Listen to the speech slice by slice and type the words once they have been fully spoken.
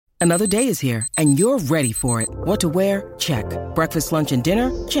Another day is here, and you're ready for it. What to wear? Check. Breakfast, lunch, and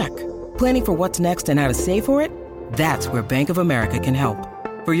dinner? Check. Planning for what's next and how to save for it? That's where Bank of America can help.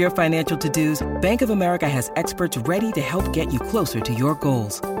 For your financial to-dos, Bank of America has experts ready to help get you closer to your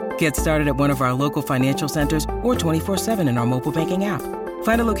goals. Get started at one of our local financial centers or 24/7 in our mobile banking app.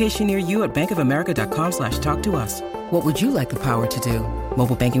 Find a location near you at bankofamerica.com/talktous. What would you like the power to do?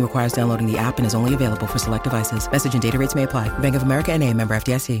 Mobile banking requires downloading the app and is only available for select devices. Message and data rates may apply. Bank of America N.A., member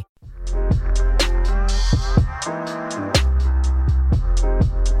FDIC.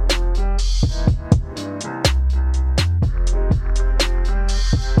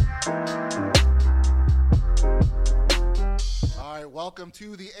 Welcome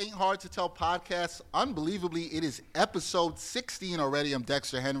to the Ain't Hard to Tell podcast. Unbelievably, it is episode 16 already. I'm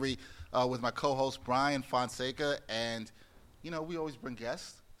Dexter Henry with my co-host Brian Fonseca, and we always bring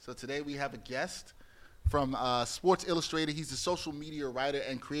guests. So today we have a guest from Sports Illustrated. He's the social media writer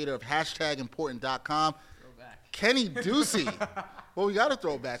and creator of #important.com. Kenny Ducey. Well, we got to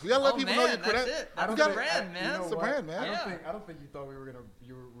throw it back. We got to let people know your credentials. That's the brand, man. That's the brand, man. I don't think you thought we were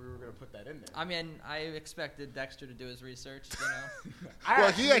gonna put that in there. I mean, I expected Dexter to do his research,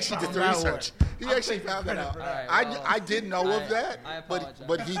 Well, he actually did the research. He actually found that out. Right, I didn't know of that, I apologize.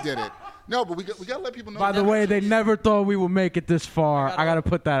 but he did it. No, but we got to let people know. By the way, they never thought we would make it this far. I got to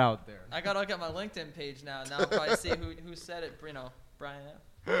put that out there. I got to look at my LinkedIn page now. Now I'll probably see who said it. Brian.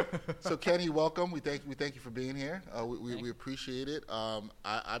 So Kenny, welcome. We thank you for being here. We appreciate it.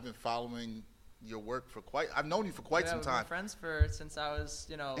 I've been following your work I've known you for quite some time. We're friends since I was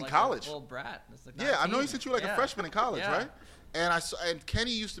in like college. A little brat. I've known you since you were a freshman in college, yeah. right? And Kenny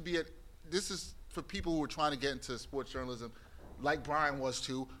used to be this is for people who are trying to get into sports journalism, like Brian was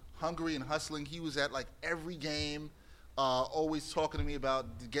too, hungry and hustling. He was at like every game. Always talking to me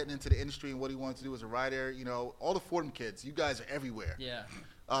about getting into the industry and what he wanted to do as a writer. All the Fordham kids, you guys are everywhere. Yeah.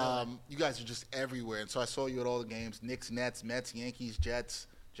 You guys are just everywhere. And so I saw you at all the games: Knicks, Nets, Mets, Yankees, Jets,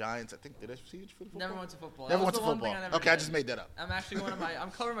 Giants. I think, did I see you for the football? Never went to football. Never went to football. Okay, I just made that up. I'm actually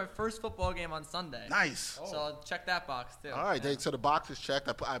I'm covering my first football game on Sunday. Nice. So I'll check that box too. All right, so the box is checked.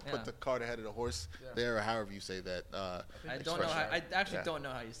 I put the cart ahead of the horse there, or however you say that. I don't know. I actually don't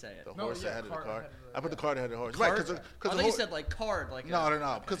know how you say it. The horse ahead of the cart. I put the cart ahead of the horse. Cart? Right, because I thought you said like card.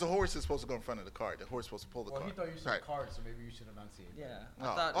 No. Because the horse is supposed to go in front of the cart. The horse is supposed to pull the cart. Well, he thought you said card, so maybe you should enunciate. Yeah.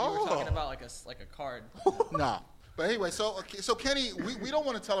 I thought you were talking about like a card. No. But anyway, so Kenny, we don't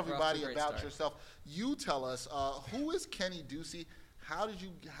want to tell everybody about yourself. You tell us, who is Kenny Ducey? How did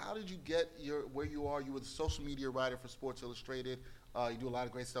you get where you are? You were the social media writer for Sports Illustrated. You do a lot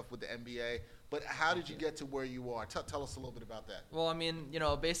of great stuff with the NBA. But how did you get to where you are? Tell us a little bit about that. Well, I mean,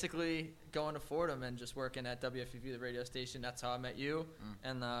 basically going to Fordham and just working at WFUV, the radio station. That's how I met you,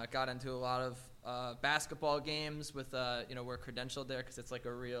 and got into a lot of basketball games with we're credentialed there because it's like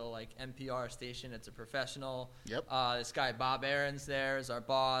a real like NPR station. It's a professional. Yep. This guy Bob Aaron's there is our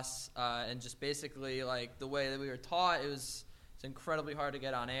boss, and just basically like the way that we were taught, it's incredibly hard to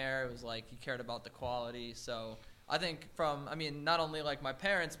get on air. It was like he cared about the quality. So I think not only like my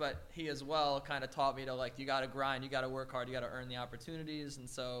parents, but he as well kind of taught me to like, you got to grind, you got to work hard, you got to earn the opportunities. And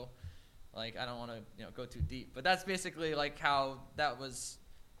so like, I don't want to, go too deep, but that's basically like how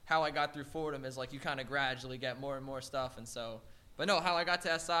I got through Fordham is like, you kind of gradually get more and more stuff. And so, but no, how I got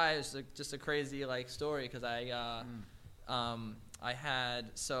to SI is just a crazy like story. Cause when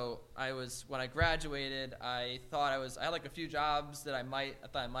I graduated, I had like a few jobs that I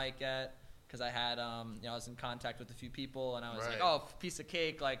thought I might get. Because I had, I was in contact with a few people, and I was like, oh, piece of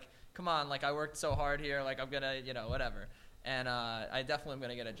cake, like, come on, like, I worked so hard here, like, I'm going to, whatever. And I definitely am going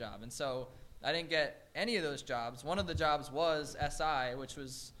to get a job. And so I didn't get any of those jobs. One of the jobs was SI, which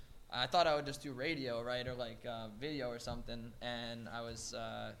was, I thought I would just do radio, right, or like video or something. And I was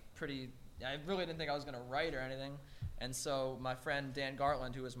I really didn't think I was going to write or anything. And so my friend Dan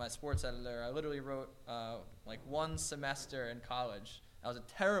Gartland, who was my sports editor, I literally wrote like one semester in college. I was a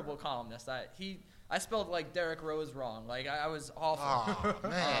terrible columnist. I spelled like Derrick Rose wrong. Like I was awful. Oh,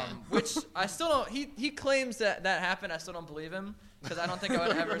 man. Which I still don't. He claims that happened. I still don't believe him because I don't think I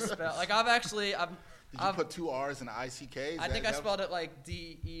would ever spell. Like Did you put two R's and an ICK? I think I spelled it like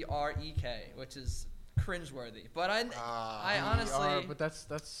DEREK, which is cringeworthy. But I honestly. But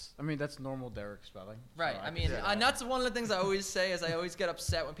that's normal Derek spelling. Right. So I mean, and that's one of the things I always say is I always get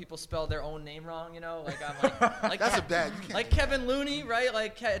upset when people spell their own name wrong. Like I'm like that's a bad. Like Kevin Looney, right?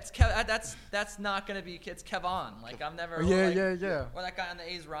 Like that's not gonna be. It's Kevon. Like I'm never. Yeah. Or that guy on the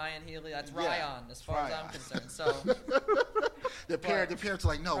A's, Ryan Healy. That's Ryan, as far as I'm concerned. So. The parents are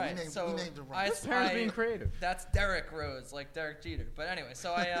like, no, right, we named the wrong. The parents being creative. That's Derrick Rose, like Derek Jeter. But anyway,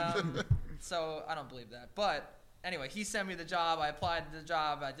 so I don't believe that. But anyway, he sent me the job. I applied to the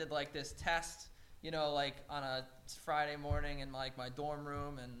job. I did like this test, like on a Friday morning in like my dorm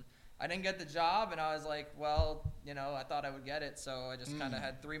room, and I didn't get the job. And I was like, well, I thought I would get it. So I just kind of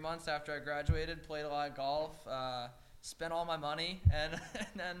had 3 months after I graduated, played a lot of golf, spent all my money, and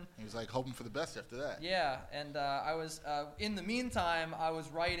then he was like hoping for the best after that. Yeah, and I was in the meantime I was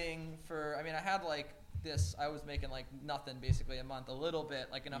writing for. I mean, I had like this. I was making like nothing basically a month, a little bit,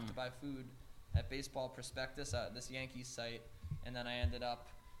 like enough to buy food at Baseball Prospectus, this Yankees site, and then I ended up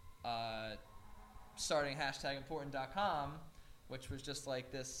starting #important.com, which was just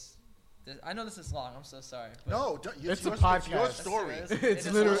like this. I know this is long. I'm so sorry. No, it's a podcast. It's your story.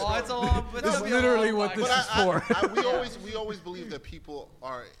 It's literally That's literally what this is for. We always believe that people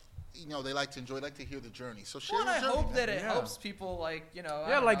are, they like to enjoy, like to hear the journey. So share your I journey. hope that it helps people, like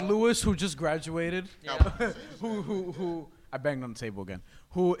Yeah, like Lewis, who just graduated. Yeah. who I banged on the table again.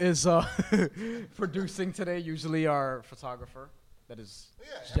 Who is producing today? Usually our photographer. That is,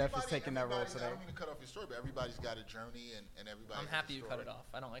 Jeff is taking that role today. I don't mean to cut off your story, but everybody's got a journey, and everybody. I'm happy you cut it off.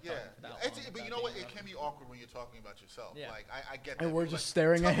 I don't like talking for that long. But you know what? It can be awkward when you're talking about yourself. Yeah. Like I get that. And we're just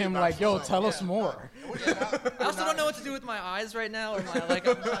staring at him like, yo, tell us more. I also don't know what to do with my eyes right now. Or my, like,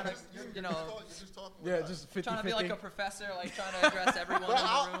 I'm trying to, just 50-50. trying to be like a professor, like trying to address everyone in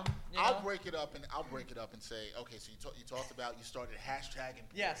the room. I'll break it up and say, okay, so you talked about you started hashtagging.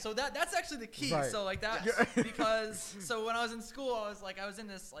 Yeah, so that's actually the key. Right. So like that because when I was in school, I was in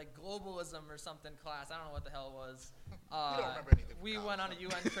this like globalism or something class. I don't know what the hell it was. We don't remember anything. We went on a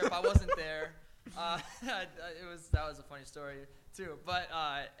UN trip. I wasn't there. That was a funny story too. But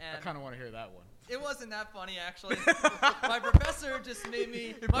I kind of want to hear that one. It wasn't that funny, actually. My professor just made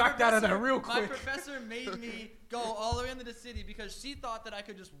me. Back that out of there real quick. My professor made me go all the way into the city because she thought that I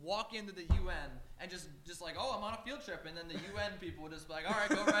could just walk into the UN and just like, oh, I'm on a field trip, and then the UN people would just be like, all right,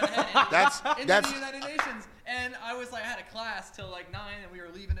 go right ahead into the United Nations. And I was like, I had a class till like 9, and we were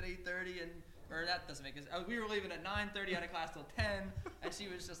leaving at 8:30, or that doesn't make sense. We were leaving at 9:30, had a class till 10, and she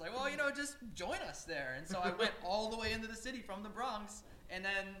was just like, well, just join us there. And so I went all the way into the city from the Bronx, and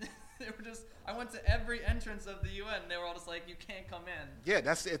then I went to every entrance of the UN, and they were all just like, you can't come in. Yeah,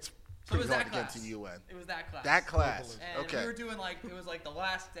 it's pretty hard to get to the UN. It was that class. That class. And okay. we were doing it was like the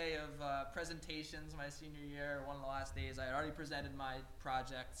last day of presentations my senior year, one of the last days. I had already presented my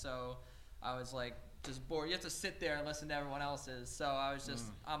project, so I was like just bored. You have to sit there and listen to everyone else's. So I was just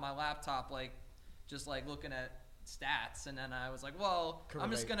on my laptop, just looking at stats, and then I was like, well,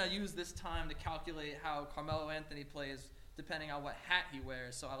 I'm just gonna use this time to calculate how Carmelo Anthony plays depending on what hat he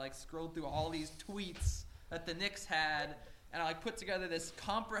wears. So I scrolled through all these tweets that the Knicks had, and I put together this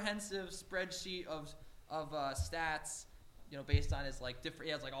comprehensive spreadsheet of stats, based on his different. He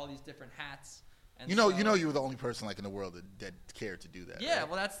has all these different hats. And you were the only person in the world that cared to do that. Yeah, right?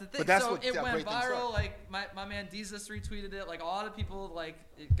 well that's the thing. But that's so what it went viral. Up. My man Jesus retweeted it. A lot of people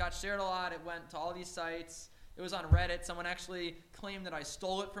it got shared a lot. It went to all these sites. It was on Reddit. Someone actually claimed that I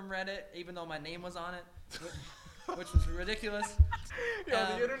stole it from Reddit, even though my name was on it. Which was ridiculous.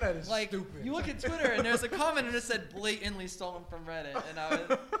 Yeah, the internet is stupid. You look at Twitter and there's a comment and it said blatantly stolen from Reddit, and I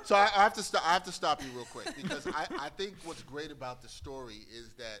was. So I have to stop you real quick because I think what's great about the story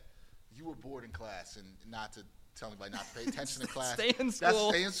is that you were bored in class, and not to tell anybody not to pay attention to class. Stay in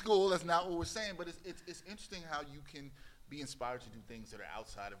school. Stay in school. That's not what we're saying, but it's interesting how you can be inspired to do things that are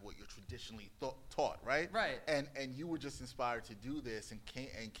outside of what you're traditionally taught, right? Right. And you were just inspired to do this and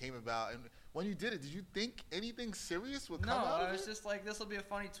came about. And when you did it, did you think anything serious would come out of it? No, I was just like, this will be a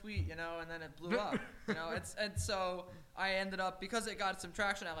funny tweet, and then it blew up. And so I ended up, because it got some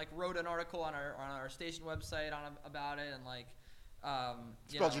traction, I wrote an article on our station website about it, and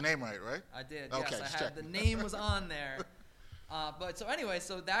spelled your name right? I did. Okay, yes, I had the name was on there. But so anyway,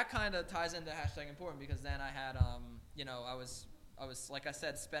 so that kind of ties into #important because then I had I was like I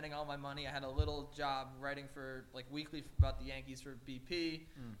said, spending all my money. I had a little job writing for weekly about the Yankees for BP,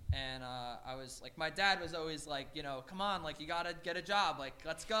 and I was my dad was always come on, you gotta get a job,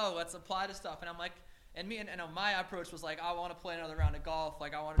 let's go, let's apply to stuff, and I'm like. And my approach was I want to play another round of golf.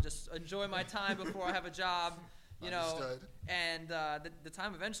 I want to just enjoy my time before I have a job, Understood. And the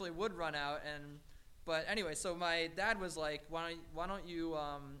time eventually would run out. But anyway, so my dad was like, why don't you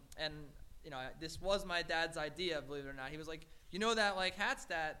this was my dad's idea, believe it or not. He was like, that hat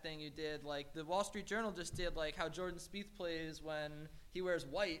stat thing you did, the Wall Street Journal just did how Jordan Spieth plays when he wears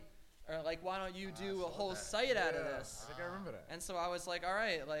white. Or why don't you do a whole site out of this? I think I remember that. And so I was like, all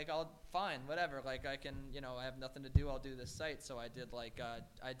right, I'll fine, whatever. I can, I have nothing to do. I'll do this site. So I did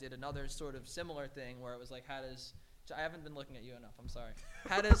I did another sort of similar thing where it was how does I haven't been looking at you enough. I'm sorry.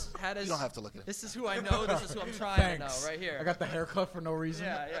 How does You don't have to look at it. This is who I know. This is who I'm trying to know right here. I got the haircut for no reason.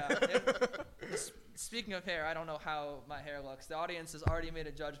 Yeah. Speaking of hair, I don't know how my hair looks. The audience has already made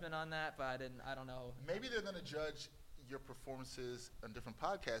a judgment on that, but I don't know. Maybe they're going to judge your performances on different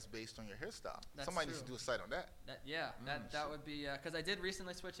podcasts based on your hairstyle. Somebody needs to do a site on that. That would be because I did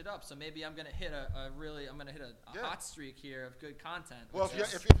recently switch it up. So maybe I'm gonna hit a hot streak here of good content. Well, if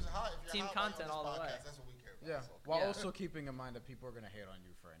it's hot, if you're team hot content on all this the way. podcast, that's what we care about. Yeah. While also keeping in mind that people are gonna hate on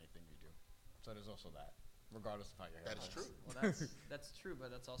you for anything you do. So there's also that, regardless of how your hair looks. That is true. Well, that's true,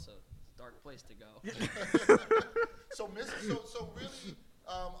 but that's also a dark place to go. So really.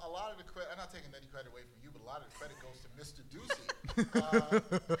 A lot of the credit, I'm not taking any credit away from you, but a lot of the credit goes to Mr. Ducey.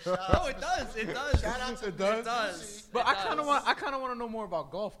 It does. Shout out to It does. Ducey. But I kind of want to know more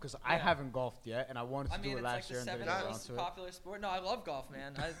about golf because I haven't golfed yet, and I wanted to do it last year. It's like the and seventh most popular sport. No, I love golf,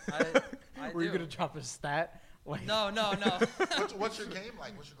 man. Were you gonna drop a stat? Like No. What's your game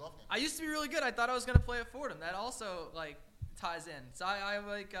like? What's your golf game? I used to be really good. I thought I was gonna play at Fordham. That also ties in. So I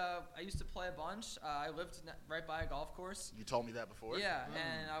used to play a bunch. I lived right by a golf course. You told me that before. Yeah,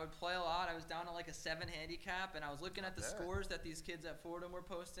 and I would play a lot. I was down to like a 7 handicap, and I was looking at the scores that these kids at Fordham were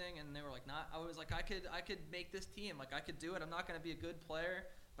posting, and they were like, I was like, I could make this team. Like I could do it. I'm not gonna be a good player,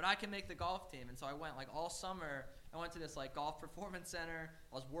 but I can make the golf team. And so I went like all summer. I went to this like golf performance center.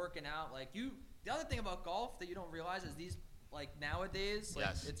 I was working out. The other thing about golf that you don't realize is these nowadays,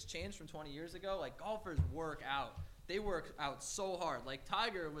 it's changed from 20 years ago. Like golfers work out. They work out so hard. Like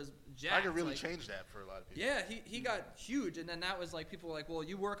Tiger was jacked. Tiger really changed that for a lot of people. Yeah, he got huge, and then that was like people were like, well,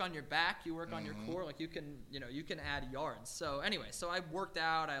 you work on your back, you work on your core, like you can add yards. So anyway, so I worked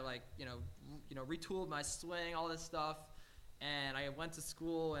out. I retooled my swing, all this stuff, and I went to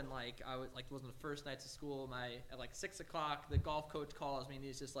school, and it wasn't the first nights of school. At 6 o'clock, the golf coach calls me, and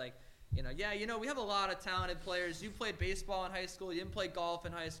he's just like, we have a lot of talented players. You played baseball in high school. You didn't play golf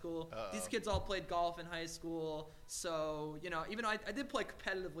in high school. These kids all played golf in high school. So, even though I did play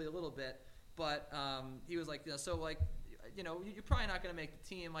competitively a little bit, but he was like, you're probably not going to make the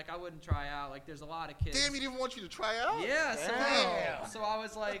team. Like, I wouldn't try out. Like, there's a lot of kids. Damn, he didn't want you to try out? Yeah. So I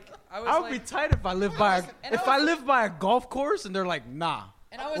was like. I would be tight if I lived by a golf course and they're like, nah.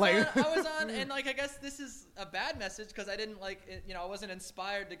 And I was on, and I guess this is a bad message because I didn't I wasn't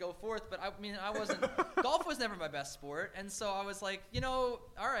inspired to go forth. But I wasn't. Golf was never my best sport, and so I was like, all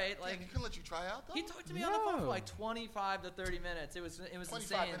right, he couldn't let you try out though. He talked to me on the phone for like 25 to 30 minutes. It was 25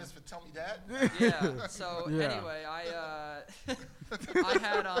 insane. minutes for tell me that. Yeah. So anyway, I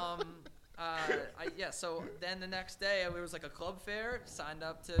had So then the next day there was like a club fair. Signed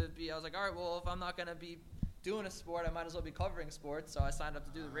up to be. I was like, all right, well, if I'm not gonna be doing a sport, I might as well be covering sports, so I signed up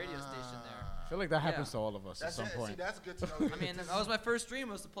to do the radio station there. I feel like that happens to all of us at some point. See, that's good to know. That was my first dream,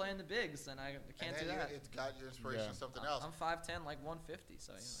 was to play in the bigs, and I can't do that. It's got your inspiration something else. I'm 5'10", like 150,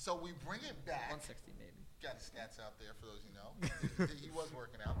 so. So we bring it back. 160 maybe. Got the stats out there for those you know. He was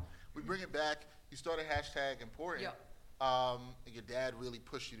working out. We bring it back. You started #important. Yeah. Your dad really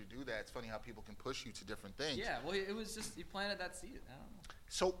pushed you to do that. It's funny how people can push you to different things. Yeah, well, it was just, he planted that seed. I don't know.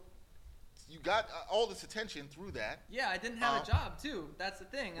 So you got all this attention through that. Yeah, I didn't have a job too. That's the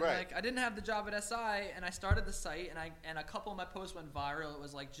thing. And I didn't have the job at SI, and I started the site, and a couple of my posts went viral. It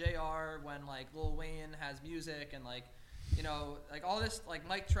was like JR when Lil Wayne has music, and all this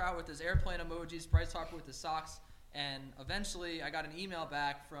Mike Trout with his airplane emojis, Bryce Harper with his socks, and eventually I got an email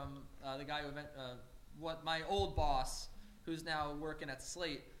back from the guy who my old boss, who's now working at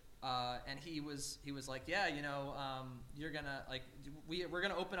Slate. And he was like, yeah, you're gonna we're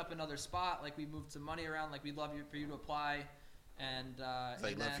gonna open up another spot. Like we moved some money around. Like we'd love for you to apply. And love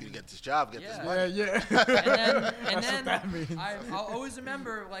for you to get this job, this money. Yeah. And then what that means. I'll always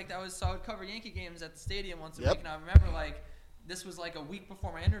remember I would cover Yankee games at the stadium once a week, and I remember this was a week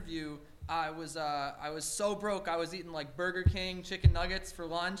before my interview. I was so broke. I was eating Burger King chicken nuggets for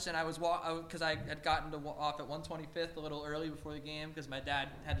lunch, and I was because I had gotten off at 125th a little early before the game because my dad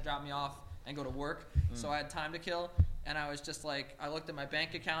had to drop me off and go to work, so I had time to kill. And I was just I looked at my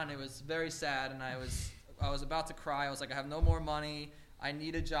bank account, and it was very sad, and I was about to cry. I was like, I have no more money. I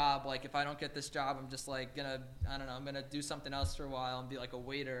need a job. If I don't get this job, I'm just I'm gonna do something else for a while and be a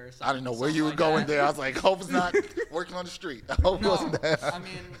waiter or something. I didn't know where you were going there. I was like, hope it's not working on the street. I hope it wasn't that. I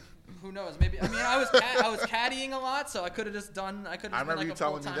mean, who knows? Maybe. I mean, I was caddying a lot, so I could have just done. I could have been a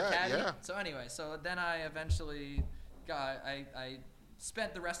full-time caddy. Yeah. So anyway, then I eventually I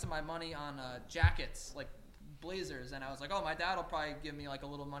spent the rest of my money on jackets, Blazers, and I was like, oh, my dad will probably give me like a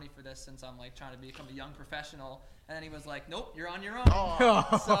little money for this since I'm like trying to become a young professional. And then he was like, nope, you're on your own. Oh.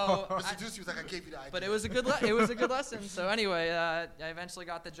 So Mr. Ducey was like, I gave you the idea. but it was a good lesson. So anyway, I eventually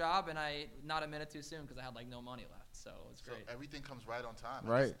got the job, and not a minute too soon because I had like no money left. So it was great. So everything comes right on time.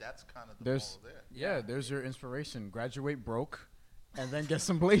 Right. That's kind of the There's moral there. yeah, there's your inspiration. Graduate broke, and then get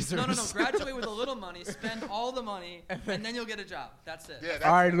some Blazers. No. Graduate with a little money, spend all the money, and then you'll get a job. That's it. Yeah,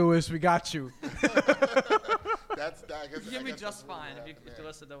 All right, Lewis, we got you. I guess, You'll be just fine if you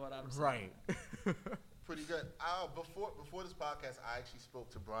listen to what I'm saying. Right. Pretty good. Before this podcast, I actually spoke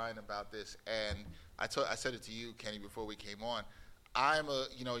to Brian about this, and I said it to you, Kenny, before we came on. I'm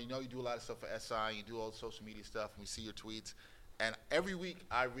you do a lot of stuff for SI, you do all the social media stuff, and we see your tweets. And every week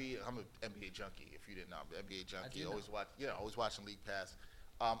I read. I'm an NBA junkie. If you didn't know, I'm an NBA junkie. Always watching League Pass.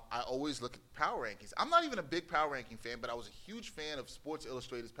 I always look at power rankings. I'm not even a big power ranking fan, but I was a huge fan of Sports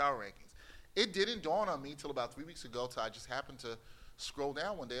Illustrated's power rankings. It didn't dawn on me until about 3 weeks ago. Till I just happened to scroll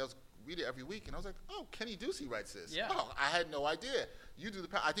down one day. I was read it every week, and I was like, "Oh, Kenny Ducey writes this." Yeah. Oh, I had no idea. You do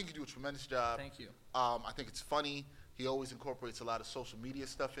I think you do a tremendous job. Thank you. I think it's funny. He always incorporates a lot of social media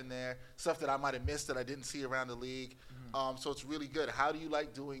stuff in there, stuff that I might have missed that I didn't see around the league. So it's really good. How do you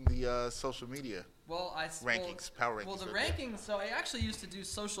like doing the social media power rankings? Well, the rankings. So I actually used to do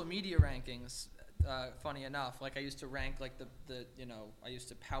social media rankings. Funny enough, like I used to rank like I used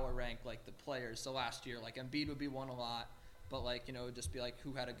to power rank like the players. So last year, like Embiid would be one a lot, but like it would just be like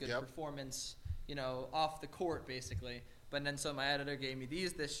who had a good performance, off the court basically. But then so my editor gave me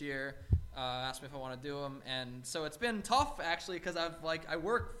these this year. Asked me if I want to do them, and so it's been tough actually because I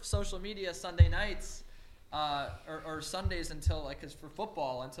work social media Sunday nights or Sundays until cause for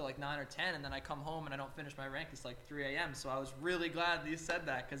football until 9 or 10, and then I come home and I don't finish my rankings 3 a.m. So I was really glad that you said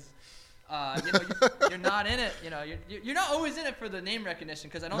that because you're not in it. You're not always in it for the name recognition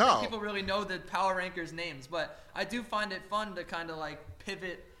because I don't think people really know the power rankers names, but I do find it fun to kind of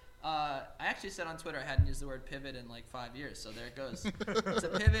pivot. I actually said on Twitter I hadn't used the word pivot in 5 years, so there it goes. It's a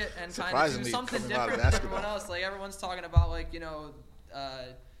pivot and kind of do something different than everyone else. Everyone's talking about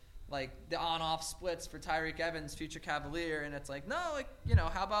the on-off splits for Tyreek Evans, future Cavalier, and it's how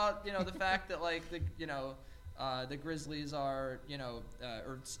about the fact that the Grizzlies are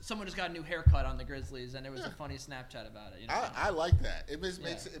or someone just got a new haircut on the Grizzlies, and there was a funny Snapchat about it. I like that. It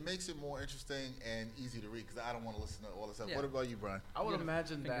makes it more interesting and easy to read because I don't want to listen to all this stuff. Yeah. What about you, Brian? I would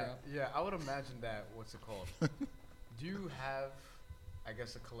imagine that. Yeah, I would imagine that. What's it called? Do you have, I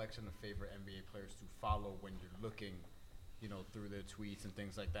guess, a collection of favorite NBA players to follow when you're looking, through their tweets and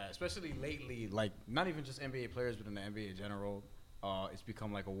things like that? Especially lately, not even just NBA players, but in the NBA in general. It's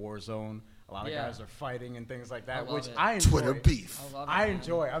become like a war zone. A lot of guys are fighting and things like that, which I enjoy. Twitter beef. I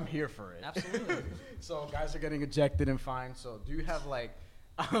enjoy. I'm here for it. Absolutely. So guys are getting ejected and fined. So do you have do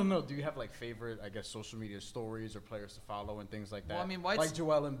you have favorite, I guess, social media stories or players to follow and things like that? Well, I mean, like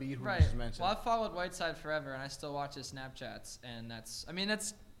Joel Embiid, who you just mentioned. Well, I've followed Whiteside forever, and I still watch his Snapchats, and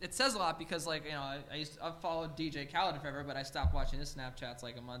it says a lot because I've followed DJ Khaled forever, but I stopped watching his Snapchats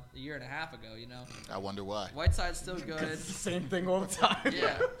a year and a half ago. I wonder why. Whiteside's still good. It's the same thing all the time.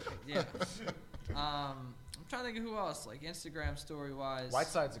 Yeah. I'm trying to think of who else, Instagram story wise.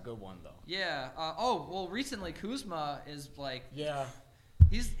 Whiteside's a good one though. Yeah. Recently Kuzma is Yeah.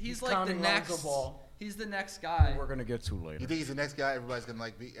 He's like the next. He's the next guy. We're gonna get to later. You think he's the next guy everybody's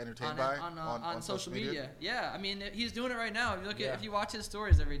gonna be entertained by on social media? Yeah, I mean he's doing it right now. If you if you watch his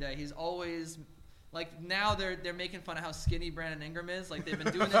stories every day, he's always now they're making fun of how skinny Brandon Ingram is. They've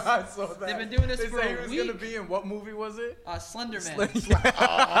been doing this. I saw that. They've been doing this they for say a he was week. Gonna be in what movie was it? Slenderman. That's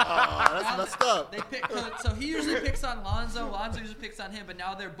messed up. So he usually picks on Lonzo. Lonzo usually picks on him, but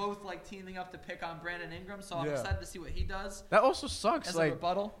now they're both teaming up to pick on Brandon Ingram. So I'm excited to see what he does. That also sucks. As a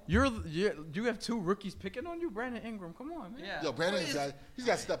rebuttal. You have two rookies picking on you, Brandon Ingram. Come on, man. Yeah. Yo, Brandon, he's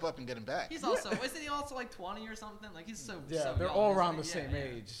got to step up and get him back. He's also isn't he also 20 or something? He's so they're young, all around the same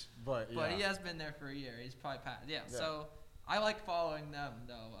age. But he has been there for a year. He's probably past. Yeah. So I like following them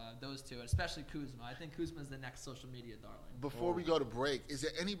though. Those two, especially Kuzma. I think Kuzma's the next social media darling. Before we go to break, is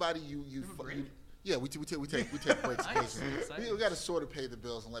there anybody you yeah, we take breaks occasionally. We got to sort of pay the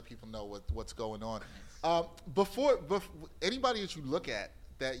bills and let people know what's going on. Nice. Before anybody that you look at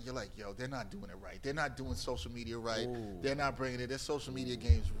that you're like, yo, they're not doing it right. They're not doing social media right. Ooh. They're not bringing it. Their social media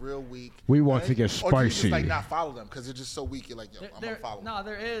game's real weak. We want to get spicy. Or you just not follow them because they're just so weak. You're like, yo, I'm gonna follow them. No,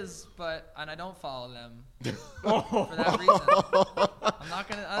 there is, and I don't follow them for that reason. I'm not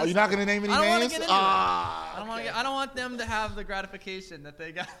gonna. You're not gonna name any names? I I don't want them to have the gratification that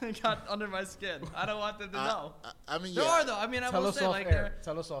they got under my skin. I don't want them to know. I mean, there are though. I mean, I will say like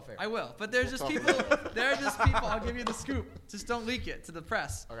Tell us off air. I will, but there's just people. There are just people. I'll give you the scoop. Just don't leak it to the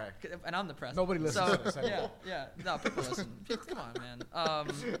press. Okay. And I'm the press. Nobody listens to this anymore. Yeah. No, people listen. Come on, man.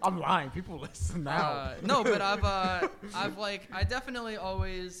 I'm lying. People listen now. No, but I definitely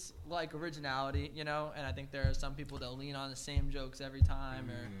always like originality, you know, and I think there are some people that lean on the same jokes every time,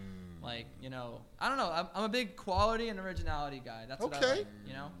 or like, you know, I don't know. I'm a big quality and originality guy. That's what I like,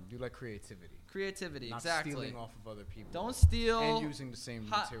 you know. You like creativity. Creativity, not exactly. Stealing off of other people. Don't steal. And using the same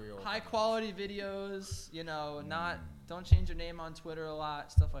material. High quality videos, you know, don't change your name on Twitter a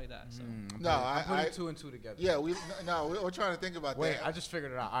lot, stuff like that. So. I'm putting two and two together. Yeah, we're trying to think about that. Wait, I just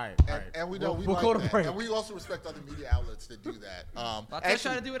figured it out. All right. And we we'll like go to that. break. And we also respect other media outlets that do that. I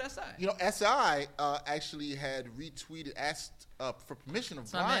try to do with SI. You know, SI actually had asked for permission of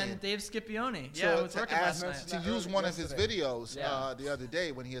Brian. Man, Dave Scipione. Yeah, I was working last night. To use one of his videos the other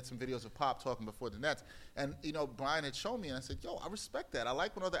day when he had some videos of Pop talking before the Nets. And, you know, Brian had shown me, and I said, yo, I respect that. I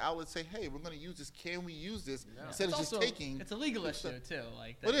like when other outlets say, hey, we're going to use this. Can we use this? Yeah. Instead of just taking. It's a legal issue, too.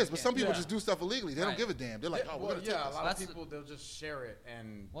 Like it is, but some people just do stuff illegally. They don't give a damn. They're like, we're going to take this. A lot of people, they'll just share it.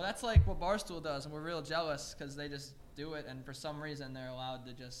 Well, that's like what Barstool does, and we're real jealous because they just do it, and for some reason they're allowed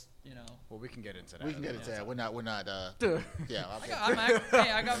to just, you know. Well, we can get into that. We can get into that. We're not. Yeah.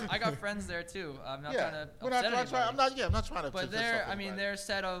 I got friends there too. I'm not trying to upset anybody. I'm not trying to. But their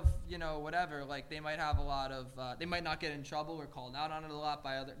set of, you know, whatever. Like they might have a lot of. They might not get in trouble or called out on it a lot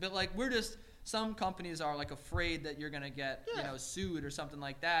by other. But like we're just. Some companies are like afraid that you're gonna get you know sued or something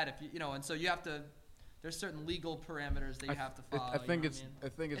like that if you know, and so you have to. There's certain legal parameters that you have to follow. I think it's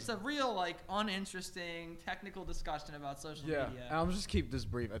a real like uninteresting technical discussion about social media. And I'll just keep this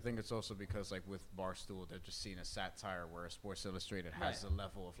brief. I think it's also because like with Barstool, they're just seen as satire, whereas Sports Illustrated has a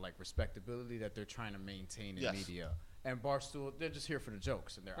level of like respectability that they're trying to maintain in media. And Barstool, they're just here for the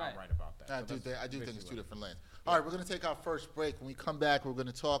jokes, and they're outright about that. I do think it's two different lanes. All right, we're going to take our first break. When we come back, we're going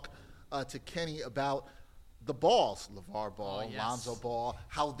to talk to Kenny about the balls, LeVar Ball, Lonzo Ball,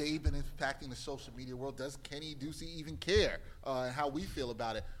 how they've been impacting the social media world. Does Kenny Ducey even care? And how we feel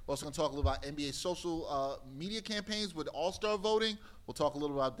about it. We're also going to talk a little about NBA social media campaigns with All-Star voting. We'll talk a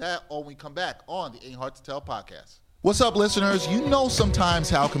little about that when we come back on the Ain't Hard to Tell podcast. What's up, listeners? You know sometimes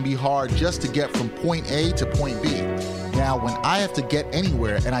how it can be hard just to get from point A to point B. Now, when I have to get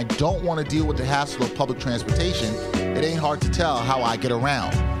anywhere and I don't want to deal with the hassle of public transportation, it ain't hard to tell how I get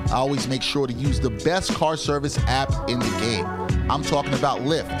around. I always make sure to use the best car service app in the game. I'm talking about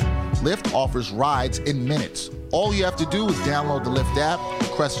Lyft. Lyft offers rides in minutes. All you have to do is download the Lyft app,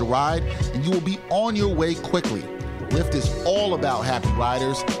 request a ride, and you will be on your way quickly. Lyft is all about happy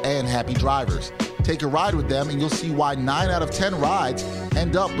riders and happy drivers. Take a ride with them and you'll see why 9 out of 10 rides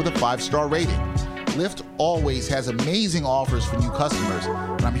end up with a 5-star rating. Lyft always has amazing offers for new customers,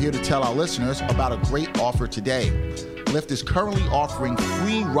 and I'm here to tell our listeners about a great offer today. Lyft is currently offering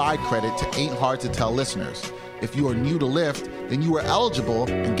free ride credit to Ain't Hard to Tell listeners. If you are new to Lyft, then you are eligible,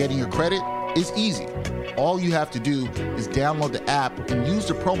 and getting your credit is easy. All you have to do is download the app and use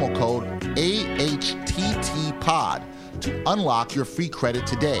the promo code AHTTPOD to unlock your free credit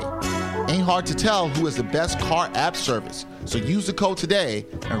today. Ain't hard to tell who has the best car app service, so use the code today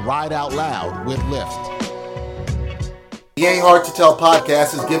and ride out loud with Lyft. The Ain't Hard to Tell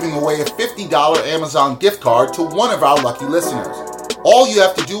podcast is giving away a $50 Amazon gift card to one of our lucky listeners. All you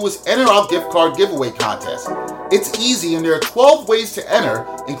have to do is enter our gift card giveaway contest. It's easy and there are 12 ways to enter,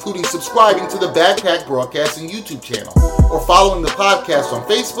 including subscribing to the Backpack Broadcasting YouTube channel or following the podcast on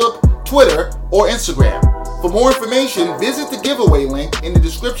Facebook, Twitter, or Instagram. For more information, visit the giveaway link in the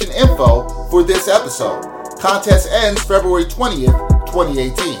description info for this episode. Contest ends February 20th,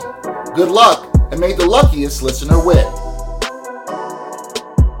 2018. Good luck, and may the luckiest listener win.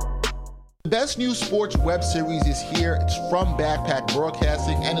 The best new sports web series is here. It's from Backpack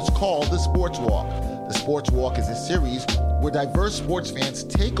Broadcasting, and it's called The Sports Walk. The Sports Walk is a series where diverse sports fans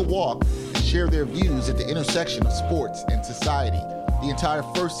take a walk and share their views at the intersection of sports and society. The entire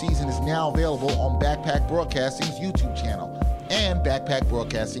first season is now available on Backpack Broadcasting's YouTube channel and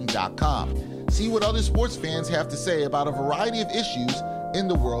backpackbroadcasting.com. See what other sports fans have to say about a variety of issues in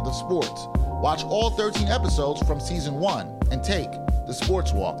the world of sports. Watch all 13 episodes from Season 1 and take the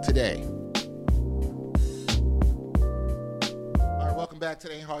Sports Walk today. All right, welcome back to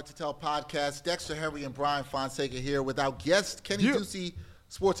the Ain't Hard to Tell podcast. Dexter Henry and Brian Fonseca here with our guest, Kenny Ducey,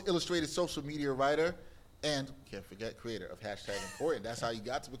 Sports Illustrated social media writer. And can't forget, creator of #Important. That's how you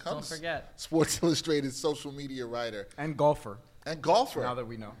got to become Sports Illustrated social media writer. And golfer. Now that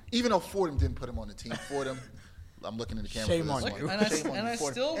we know. Even though Fordham didn't put him on the team. Fordham, I'm looking in the camera. Shame for this on one. you. And I Shame on and you I for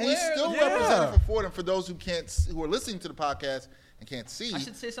it. still And he's wear still them. representing for Fordham. For those who are listening to the podcast and can't see, I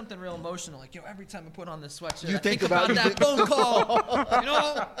should say something real emotional, like, yo, every time I put on this sweatshirt, You I think think about about- that phone call. You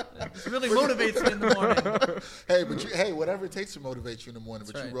know, it really motivates me in the morning. hey, whatever it takes to motivate you in the morning.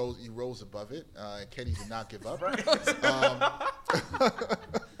 That's But right. you rose above it. Kenny did not give up.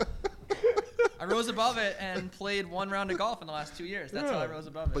 I rose above it and played one round of golf in the last 2 years. That's how I rose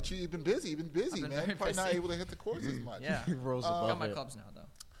above it. But you've been busy. You've been busy, I've been man. very You're probably not busy. able to hit the course as much. Yeah, Rose got above my it. clubs now though.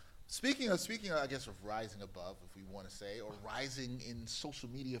 Speaking of, I guess, of rising above, if we want to say, or rising in social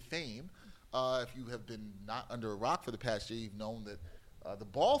media fame, if you have been not under a rock for the past year, you've known that the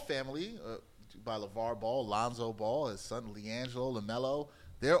Ball family, by LeVar Ball, Lonzo Ball, his son LeAngelo, LaMelo,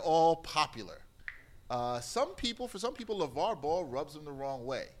 they're all popular. For some people, LeVar Ball rubs them the wrong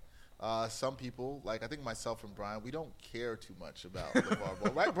way. Some people, like I think myself and Brian, we don't care too much about LeVar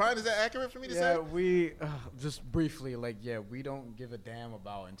Ball. Right, Brian? Is that accurate for me to say? Yeah, we just briefly, we don't give a damn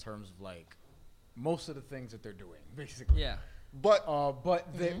about in terms of like most of the things that they're doing, basically. Yeah, But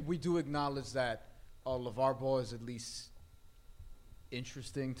We do acknowledge that LeVar Ball is at least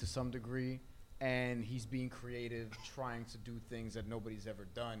interesting to some degree, and he's being creative, trying to do things that nobody's ever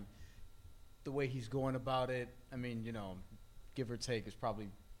done. The way he's going about it, I mean, give or take, is probably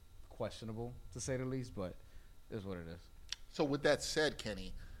questionable to say the least, but it is what it is. So with that said,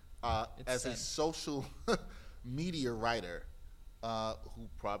 Kenny, as a said. social media writer who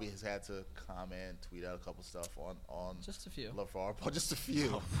probably has had to comment, tweet out a couple stuff on just a few. LeVar Ball, just a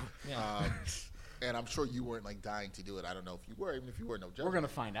few. Yeah. And I'm sure you weren't like dying to do it. I don't know if you were, even if you were, no judgment. We're gonna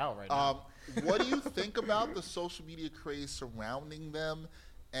find out right now. What do you think about the social media craze surrounding them,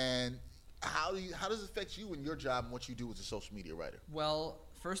 and how does it affect you in your job and what you do as a social media writer? Well,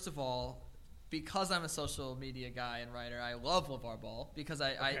 first of all, because I'm a social media guy and writer, I love LeVar Ball because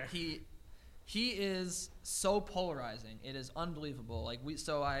he is so polarizing. It is unbelievable.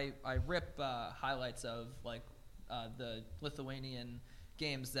 I rip highlights of the Lithuanian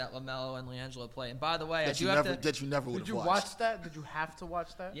games that LaMelo and LeAngelo play. And by the way, That you never would Did have you watched. watch that? Did you have to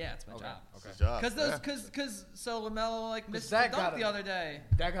watch that? Yeah, it's my Okay. job. It's his job, Because so LaMelo missed the that dunk got the other day.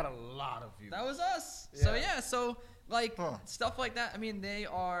 That got a lot of views. That was us. Yeah. So stuff like that. I mean, they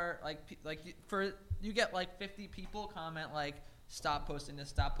are you get 50 people comment stop posting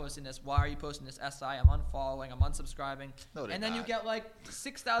this. Why are you posting this? SI, I'm unfollowing, I'm unsubscribing. No, they're and then not. you get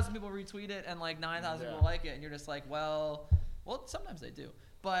 6,000 people retweet it and 9,000 Yeah. people like it, and you're just like, well, sometimes they do,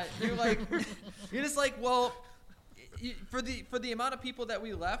 but you're you're just for the amount of people that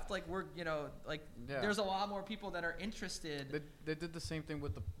we left, there's a lot more people that are interested. They did the same thing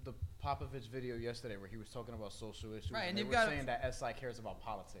with the Popovich video yesterday, where he was talking about social issues. Right, and they you've were got- saying that SI cares about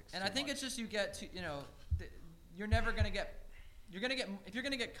politics. And too I think much. it's just you get to you're never gonna get. You're gonna get if you're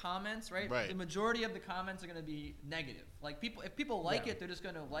gonna get comments, right? Right. The majority of the comments are gonna be negative. If people like Yeah. it, they're just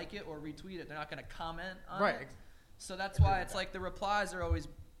gonna like it or retweet it. They're not gonna comment on Right. it. So that's why it's the replies are always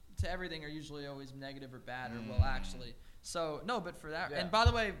to everything are usually always negative or bad or well actually. So no, but for that. Yeah. And by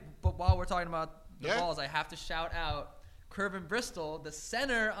the way, but while we're talking about the Yeah. balls, I have to shout out Kervin Bristol, the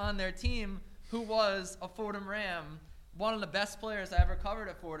center on their team, who was a Fordham Ram, one of the best players I ever covered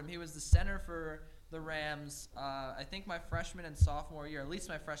at Fordham. He was the center for the Rams, I think my freshman and sophomore year, at least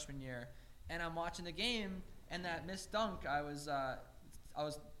my freshman year. And I'm watching the game, and that missed dunk, I was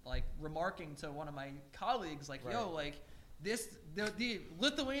remarking to one of my colleagues, the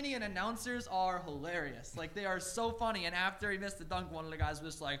Lithuanian announcers are hilarious. They are so funny. And after he missed the dunk, one of the guys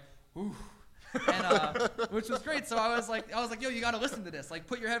was like, ooh. And which was great. So I was like, yo, you got to listen to this.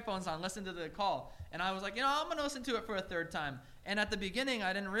 Put your headphones on, listen to the call. And I was like, I'm going to listen to it for a third time. And at the beginning,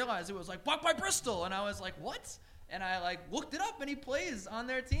 I didn't realize it was blocked by Bristol. And I was like, what? And I looked it up, and he plays on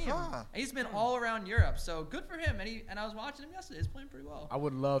their team. Huh. And he's been all around Europe, so good for him. And I was watching him yesterday. He's playing pretty well. I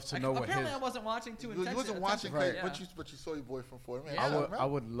would love to know what his. Apparently, I wasn't watching too intensely. You wasn't watching, Right. but you saw your boy from Fordham. Yeah. I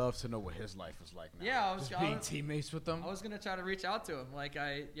would love to know what his life was like now. Yeah, just being teammates with them. I was gonna try to reach out to him.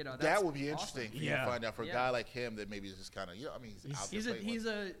 That's That would be awesome. interesting for you to Yeah. find out for a Yeah. guy like him that maybe is just kind of he's out there playing He's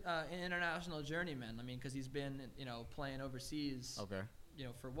with. an international journeyman. I mean, because he's been playing overseas. Okay.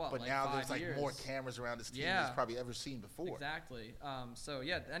 For what? But now 5 there's years. more cameras around this team than Yeah. he's probably ever seen before. Exactly.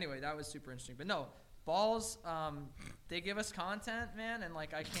 Anyway, that was super interesting. But no, balls. They give us content, man, and I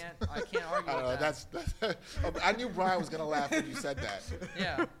can't argue I don't know. with that. That's I knew Brian was gonna laugh when you said that.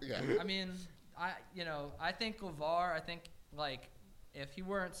 Yeah. Yeah. I mean, I think LeVar. I think if he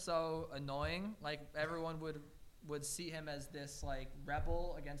weren't so annoying, everyone would see him as this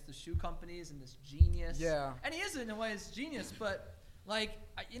rebel against the shoe companies and this genius. Yeah. And he is in a way it's genius, but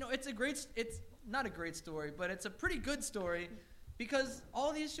it's not a great story, but it's a pretty good story Because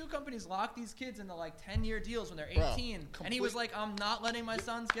all these shoe companies lock these kids into like 10-year deals when they're 18, and he was like, "I'm not letting my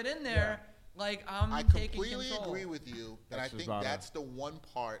sons get in there. Like I'm taking control." I completely agree with you, and I think that's the one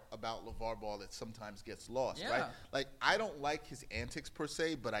part about LeVar Ball that sometimes gets lost, right? Like I don't like his antics per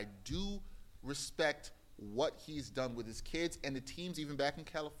se, but I do respect what he's done with his kids and the teams, even back in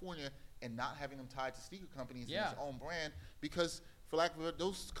California, and not having them tied to sneaker companies in his own brand, because for lack of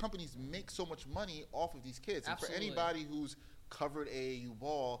those companies make so much money off of these kids. Absolutely. And for anybody who's covered AAU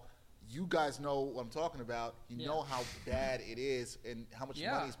ball, you guys know what I'm talking about. You know how bad it is and how much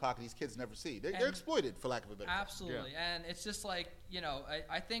money in his pocket these kids never see. They're exploited, for lack of a better term. Absolutely. And it's just like,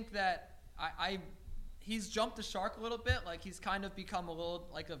 I think that he's jumped the shark a little bit. Like he's kind of become a little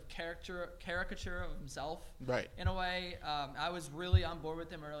like a caricature of himself. Right. In a way. I was really on board with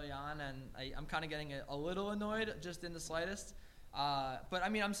him early on, and I'm kind of getting a little annoyed just in the slightest. But I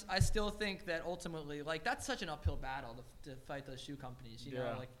mean, I still think that ultimately, like, that's such an uphill battle to fight those shoe companies. You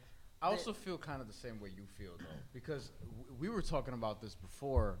know, like. I also feel kind of the same way you feel, though, because we were talking about this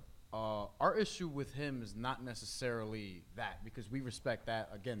before. Our issue with him is not necessarily that, because we respect that.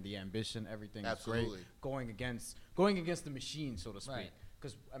 Again, the ambition, everything is great. Going against the machine, so to speak.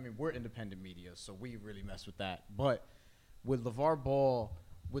 Because I mean, we're independent media, so we really mess with that. But with LeVar Ball,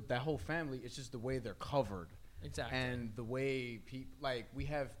 with that whole family, it's just the way they're covered. Exactly. And the way people, like, we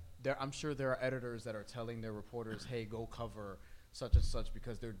have there. I'm sure there are editors that are telling their reporters, "Hey, go cover such and such,"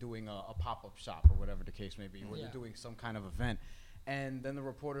 because they're doing a pop-up shop or whatever the case may be, or they're doing some kind of event. And then the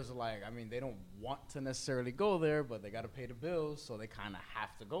reporters are like, I mean, they don't want to necessarily go there, but they got to pay the bills, so they kind of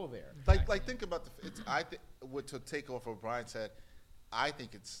have to go there. Like think about to take off what Brian said, I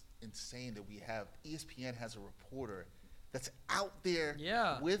think it's insane that ESPN has a reporter that's out there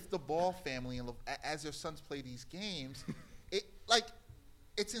with the Ball family and as their sons play these games.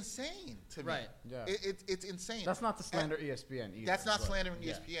 It's insane to me. Right. Yeah. It's insane. That's not to slander ESPN either. That's not slandering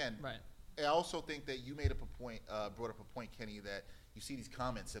ESPN. Right. I also think that you made up brought up a point, Kenny, that you see these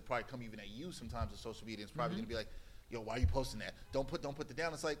comments that probably come even at you sometimes on social media. It's probably going to be like, "Yo, why are you posting that? Don't put the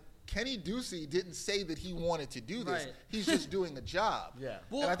down." It's like Kenny Ducey didn't say that he wanted to do this. Right. He's just doing a job. Yeah.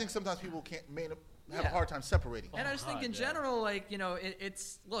 And I think sometimes people have a hard time separating. And I just think in general, like,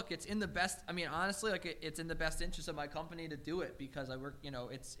 it's in the best. I mean, honestly, like it's in the best interest of my company to do it, because I work.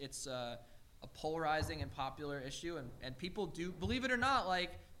 It's a polarizing and popular issue, and people do, believe it or not,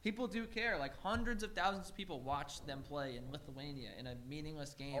 like. People do care. Like hundreds of thousands of people watch them play in Lithuania in a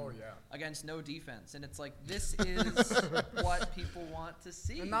meaningless game against no defense, and it's like, this is what people want to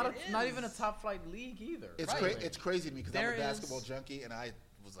see. And not even a top flight league either. It's crazy to me because I'm a basketball junkie, and I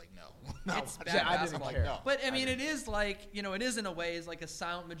was like, no. It's bad basketball. Like, no. But I mean, it is like, it is in a way is like a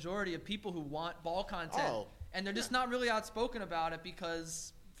silent majority of people who want ball content, and they're just not really outspoken about it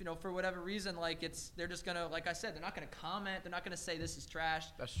because. For whatever reason, like they're just gonna, like I said, they're not gonna comment. They're not gonna say this is trash.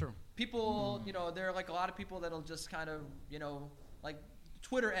 That's true. People, there are like a lot of people that'll just kind of, like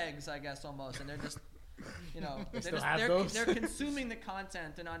Twitter eggs, I guess, almost, and they're just, they're consuming the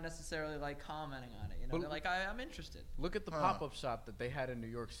content. They're not necessarily like commenting on it. They're like, I'm interested. Look at the pop-up shop that they had in New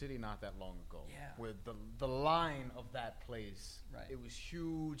York City not that long ago. Yeah. With the line of that place, it was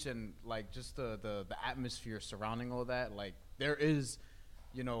huge, and like just the atmosphere surrounding all that. Like there is.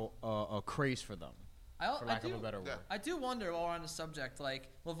 A craze for them, for lack of a better word. I do wonder, while we're on the subject, like,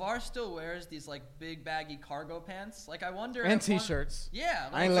 LeVar still wears these, like, big baggy cargo pants. Like, I wonder. And T-shirts. Yeah.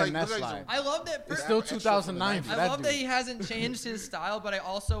 I ain't letting that slide. I love that. It's still 2009 for that I love that he hasn't changed his style, but I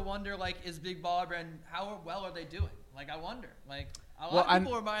also wonder, like, is Big Baller Brand, how well are they doing? Like, I wonder. Like, a lot of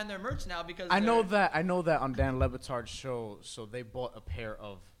people are buying their merch now because I know that on Dan Le Batard's show, so they bought a pair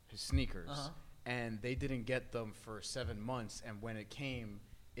of his sneakers. And they didn't get them for 7 months, and when it came,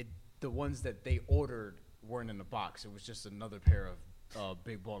 the ones that they ordered weren't in the box. It was just another pair of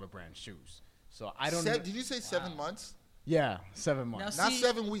Big Baller Brand shoes. So I don't know. Did you say 7 months? Yeah, 7 months. Not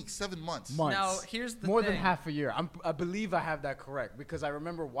 7 weeks, 7 months. Now, here's the More thing. than half a year. I believe I have that correct, because I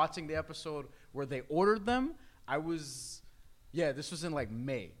remember watching the episode where they ordered them. This was in like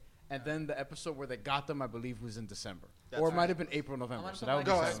May. And then the episode where they got them, I believe, was in December. Or it might have been April, November. I'm so going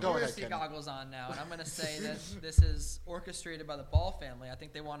that to would put be my conspiracy goggles on now, and I'm going to say that this is orchestrated by the Ball family. I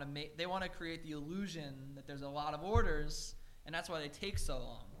think they want to create the illusion that there's a lot of orders, and that's why they take so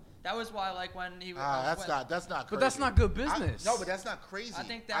long. That was why, like, when he that's not crazy. But that's not good business. No, but that's not crazy. I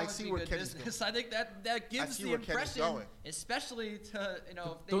think that would be good business. I think that gives the impression, especially to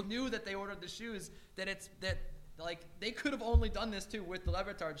if they knew that they ordered the shoes, that like they could have only done this too with the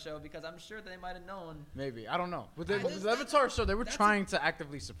Levitard show because I'm sure they might have known. Maybe I don't know. With the Levitard show, they were trying to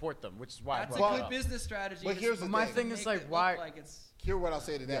actively support them, which is why. That's a good business strategy. But here's my thing is like why. Here's what I'll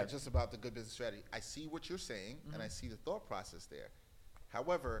say to that, just about the good business strategy. I see what you're saying, and I see the thought process there.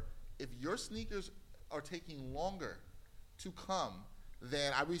 However, if your sneakers are taking longer to come,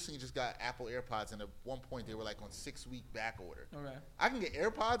 then I recently just got Apple AirPods, and at one point they were like on 6-week back order. Okay. I can get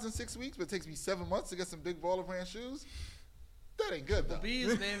AirPods in 6 weeks, but it takes me 7 months to get some big baller brand shoes. That ain't good, though.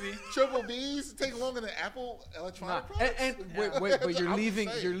 B's, baby. Triple B's take longer than Apple electronic products. And wait, but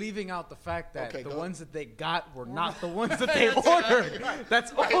you're leaving out the fact that the ones that they got were not the ones that they ordered.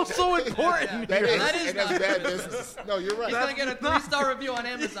 That's also important. That here. is bad business. No, you're right. He's gonna get a 3-star review on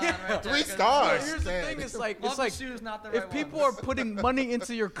Amazon right there. 3 stars. Here's the thing: it's like shoes, not the right if people ones. are putting money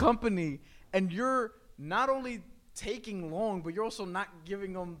into your company and you're not only taking long, but you're also not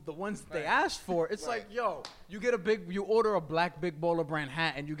giving them the ones that they asked for. It's like, yo, you order a black Big Baller brand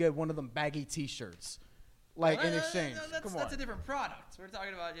hat and you get one of them baggy T-shirts, like in exchange. That's a different product. We're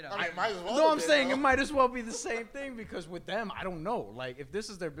talking about, you know. I mean, might as well No, I'm saying it might as well be the same thing because with them, I don't know. Like if this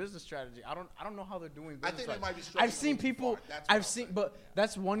is their business strategy, I don't know how they're doing business. I think they might be. I've seen people. But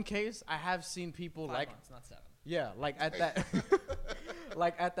that's one case. I have seen people 5 months, not 7. Yeah, like at that,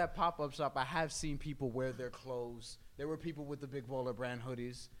 like at that pop-up shop, I have seen people wear their clothes. There were people with the Big Baller brand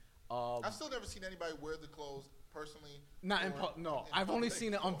hoodies. I've still never seen anybody wear the clothes personally. Not in no. I've only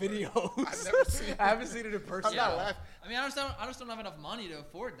seen it on videos. I've never seen it. I haven't seen it in person. I'm not laughing. I mean, I just don't have enough money to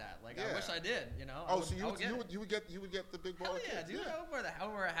afford that. Like, I wish I did. You know. Oh, so you would get the Big Baller? Hell yeah, dude. Yeah. I would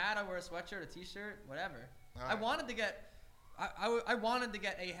wear a hat. I would wear a sweatshirt, a T-shirt, whatever. All I right. wanted to get. I wanted to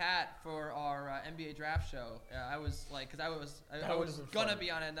get a hat for our NBA draft show. I was like, because I was gonna be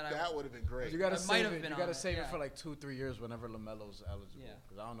on it, and then That would have been great. You gotta might save have it. been You on gotta it, save yeah. it for like 2-3 years whenever LaMelo's eligible. Yeah.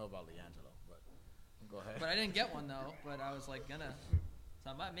 Because I don't know about Leangelo, but go ahead. But I didn't get one though. But I was like gonna.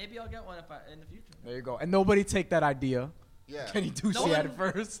 So maybe I'll get one in the future. There you go. And nobody take that idea. Yeah. Kenny Ducey had it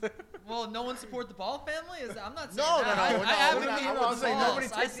first. Well, no one support the Ball family. I'm not saying No, that. no, no, I advocate I'm for not the saying Balls. nobody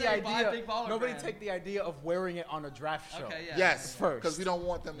I take the say buy idea. Big Baller Nobody brand. take the idea of wearing it on a draft show. Okay, yeah. Yes, First. because we don't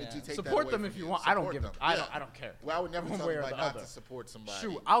want them to take that Support away them from if you want. I don't give them. it. I don't care. Well, I would never One tell way or anybody the not other. to support somebody.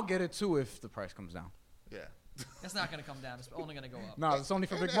 Shoot, I'll get it too if the price comes down. Yeah. It's not going to come down. It's only going to go up. No, it's only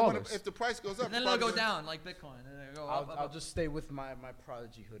for big And ballers. if the price goes up, And then it'll go down like Bitcoin. And it'll go up. I'll just stay with my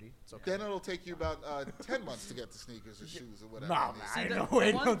Prodigy hoodie. It's okay. Then it'll take you about 10 months to get the sneakers or shoes or whatever. Nah, it is. man, See, I the know.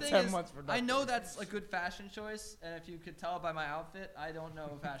 Wait, one no thing 10 is, months for nothing. I know that's a good fashion choice, and if you could tell by my outfit, I don't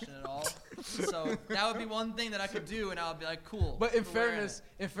know fashion at all. So that would be one thing that I could do, and I would be like, cool. But in for wearing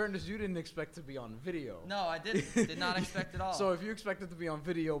fairness, you didn't expect to be on video. it. No, I didn't. Did not expect at all. So if you expected to be on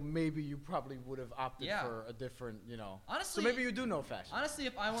video, maybe you probably would have opted Yeah. for a different, Honestly, So maybe you do know fashion. Honestly,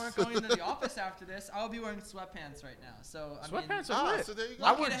 if I weren't going into the office after this, I would be wearing sweatpants right now. So I mean, Sweatpants are lit. so there you go.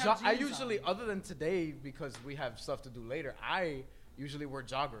 I Lucky to have I jeans usually, on. other than today, because we have stuff to do later, I usually wear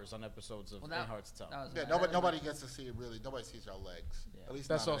joggers on episodes of Well, that- Ain't Hard to Tell. that was Yeah, bad. nobody gets to see it really. Nobody sees our legs. Yeah. At least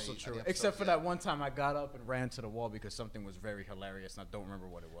That's not on also any true. episodes Except for yet. that one time I got up and ran to the wall because something was very hilarious and I don't remember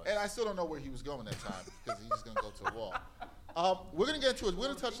what it was. And I still don't know where he was going that time because he's just going to go to the wall. We're going to get into it. We're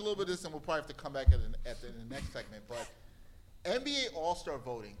going to touch a little bit of this, and we'll probably have to come back in the next segment. But NBA All-Star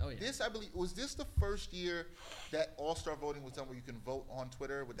voting. Oh, yeah. This, I believe, was this the first year that All-Star voting was done where you can vote on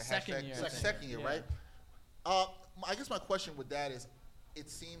Twitter with the Second hashtag? year, It's I like think. second year, Yeah. right? I guess my question with that is, it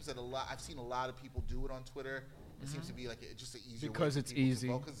seems that I've seen a lot of people do it on Twitter. It seems to be like just an easier Because way for it's people to easy.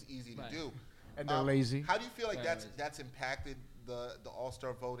 vote, 'cause it's easy Right. to do. And they're lazy. How do you feel like Very that's impacted the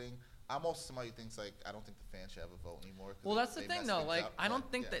All-Star voting? I'm also somebody who thinks like I don't think the fans should have a vote anymore. 'cause Well, that's the they thing, mess though. things Like, up, I don't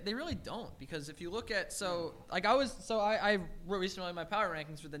but, think yeah. that they really don't, because if you look at I wrote recently my power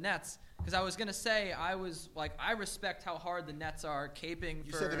rankings for the Nets because I was gonna say I respect how hard the Nets are caping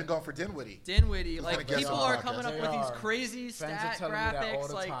You for said they've been going for Dinwiddie. Dinwiddie. Just Like wanna get people on are the coming podcast. up They with these are. crazy Fans are stat telling me that all graphics.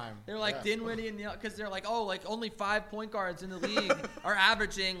 the Like time. they're like Yeah. Dinwiddie because they're like, oh, like only 5 point guards in the league are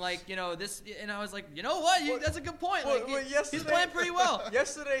averaging like this, and I was like, you know what? That's a good point. Like he's playing pretty well.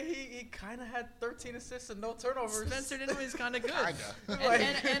 Yesterday he kind of had 13 assists and no turnovers. Spencer Dinwiddie's kind of good. Kinda.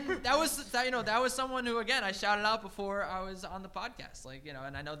 And that was someone who, again, I shouted out before I was on the podcast. Like,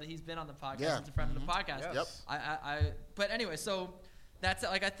 and I know that he's been on the podcast. Yeah. He's a friend of the podcast. Yes. Yep. But anyway, so that's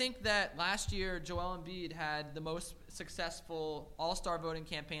like, I think that last year Joel Embiid had the most successful All-Star voting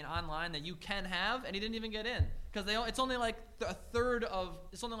campaign online that you can have, and he didn't even get in because it's only like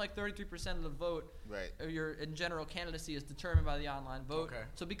it's only like 33% of the vote. Right. Of your in general candidacy is determined by the online vote. Okay.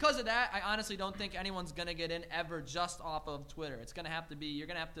 So because of that, I honestly don't think anyone's gonna get in ever just off of Twitter. It's gonna have to be you're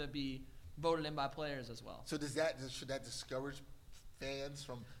gonna have to be voted in by players as well. So should that discourage fans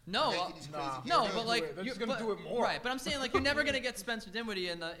from No, making these crazy no, campaigns. but like They're just gonna do it more. right? But I'm saying like you're never gonna get Spencer Dinwiddie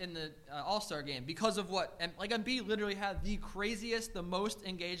in the All-Star game because of what, and like Embiid literally had the craziest, the most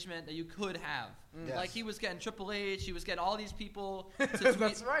engagement that you could have. Yes. Like he was getting Triple H, he was getting all these people to tweet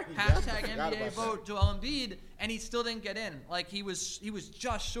That's right. hashtag Forgot NBA about vote Joel Embiid, and he still didn't get in. Like he was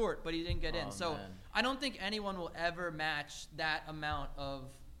just short, but he didn't get in. Oh, So man. I don't think anyone will ever match that amount of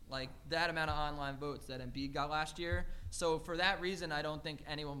online votes that Embiid got last year. So for that reason, I don't think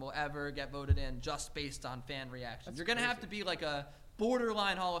anyone will ever get voted in just based on fan reactions. You're gonna have to be like a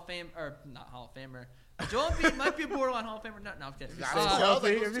borderline Hall of Fame, or not Hall of Famer. Joel Embiid might be a borderline Hall of Famer. No, I'm kidding. If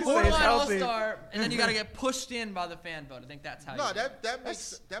you say Borderline healthy. All-Star, and then you got to get pushed in by the fan vote. I think that's how. No, you do it.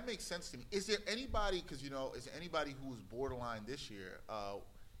 that makes sense to me. Is there anybody? Because is there anybody who was borderline this year?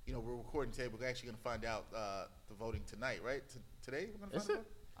 We're recording today. We're actually going to find out the voting tonight, right? Today we're going to find out.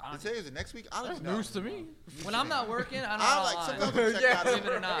 Today is it next week? I don't That's know. news to me. When I'm not working, I don't I'm know. like online. sometimes I check out. Believe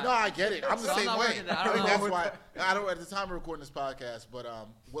it or not. No, I get it. I'm the So I'm same not way. working that. I don't know. That's why I don't. At the time of recording this podcast, but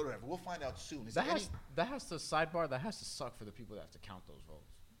whatever. We'll find out soon. Is That there has to sidebar. That has to suck for the people that have to count those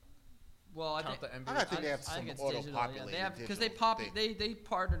votes. Well, I Count think the NBA. I think they have I think some it's digital. Yeah, auto-populated they have because digital they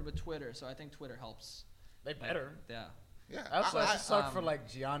partnered with Twitter, so I think Twitter helps. They better. Yeah. Yeah. That also has to suck for um, like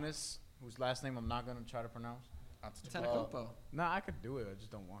Giannis, whose last name I'm not gonna try to pronounce. Tanakopo. Nah, I could do it. I just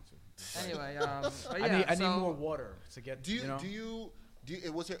don't want to. Anyway, but yeah, I need more water to get. Do you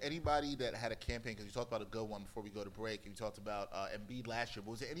was there anybody that had a campaign? Because you talked about a good one before we go to break. And you talked about Embiid last year. But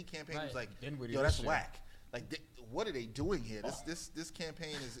was there any campaign that was like, Dinwiddie yo, that's this year. whack? Like, what are they doing here? This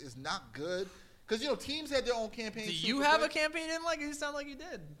campaign is not good. Because teams had their own campaigns. do too you for have a players. campaign in like you sound like you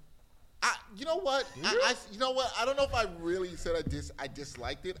did? You know what? You know what? I don't know if I really said I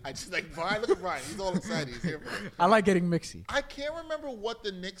disliked it. I just like Brian. Look at Brian. He's all excited. He's here for it. I like getting mixy. I can't remember what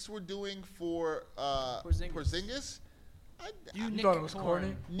the Knicks were doing for Porzingis. You thought it was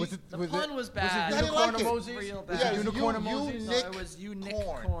corny? The pun was bad. Was I it didn't like unicorn it. emoji? Real Was bad. it unicorn emoji? No, it was you Nick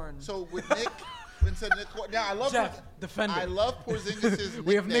Corn. So with Nick, instead of Nick Corn. Now I love Jeff, defend I it. love Porzingis'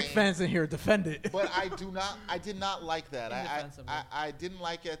 We have Nick nickname, fans in here. Defend it. but I did not like that. Indefensible. I didn't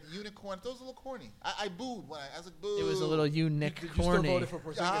like it. Unicorn. Those a little corny. I booed when I was like, boo. It was a little you Nick You still Corny. voted for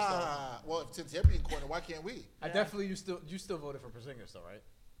Porzingis, well, since they're being corny, why can't we? though. I definitely you still voted for Porzingis, though, right?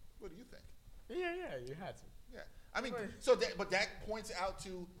 What do you think? Yeah, you had to. Yeah, I mean, but that points out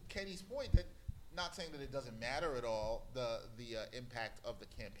to Kenny's point that not saying that it doesn't matter at all the impact of the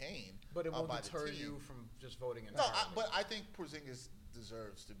campaign, But it won't by the deter team. you from just voting in. No, but I think Porzingis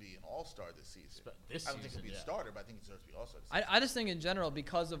deserves to be an All-Star this season. This I don't think he'll season, be a yeah. starter, but I think he deserves to be All-Star this season. I just think in general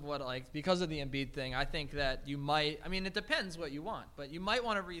because of because of the Embiid thing, I think that you might. I mean, it depends what you want, but you might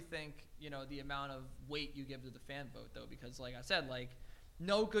want to rethink, the amount of weight you give to the fan vote, though, because like I said,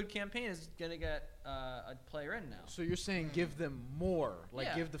 no good campaign is gonna get a player in now. So you're saying give them more,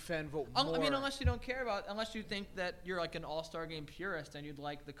 Yeah. give the fan vote more. I mean, unless you think that you're like an All-Star game purist and you'd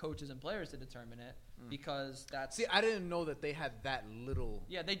like the coaches and players to determine it, because that's. See, I didn't know that they had that little.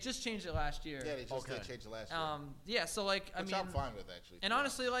 Yeah, they just changed it last year. Yeah, they just Okay. changed it last year. Yeah, so I Which mean, I'm fine with actually. and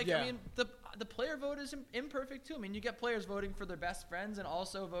honestly, Yeah. I mean, the player vote is imperfect too. I mean, you get players voting for their best friends and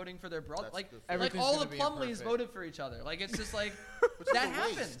also voting for their brother. That's Like good. Everything's all the gonna be Plumleys imperfect. voted for each other. Like it's just like But it's that a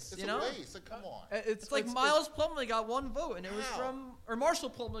waste. happens. It's You know, a waste. Like, come on. it's like Miles Plumlee got one vote, and it was How? or Marshall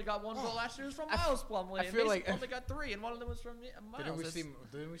Plumlee got one vote last year. It was from Miles Plumlee. I and feel Mason like Plumlee got 3, and one of them was from Miles.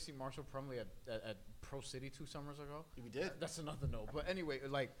 Didn't we see Marshall Plumlee at Pro City 2 summers ago? We did. That's another no. But anyway,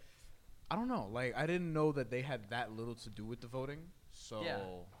 I don't know. I didn't know that they had that little to do with the voting. So Yeah.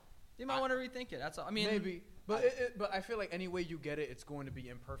 You might want to rethink it. That's all. I mean, maybe. But but I feel like any way you get it, it's going to be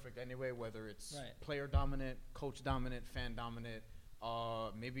imperfect anyway. Whether it's Right. player dominant, coach dominant, fan dominant.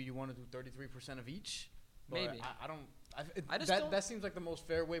 Maybe you want to do 33% of each. But Maybe. I don't. I just don't- that seems like the most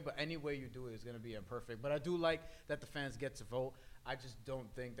fair way. But any way you do it is going to be imperfect. But I do like that the fans get to vote. I just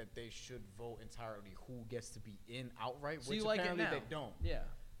don't think that they should vote entirely who gets to be in outright. so which you like it apparently now? they don't. Yeah.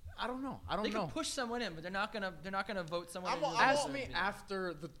 I don't know. They know. can push someone in, but they're not gonna vote someone in. I'm- who I'm- Ask doesn't, me you know.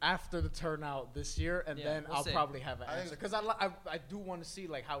 after the turnout this year, and Yeah, then we'll I'll see. probably have an I answer. Because I do want to see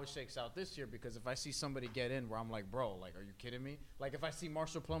how it shakes out this year. Because if I see somebody get in where I'm like, bro, are you kidding me? Like if I see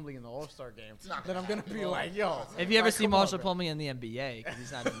Marshall Plumlee in the All-Star game, not then gonna I'm gonna happen. be like, yo. If you ever like, see come on, Marshall bro. Plumlee in the NBA, because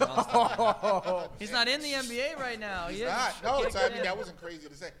he's not in the All-Star. He's not in the NBA right now. He's He is. not. No, Can't I get mean in. that wasn't crazy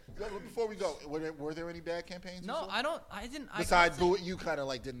to say. Before we go, were there any bad campaigns? No, you saw? I don't. I didn't. Besides, I, you kind of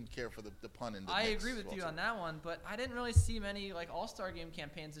didn't care for the pun in the I Knicks agree with you also. on that one, but I didn't really see many All-Star game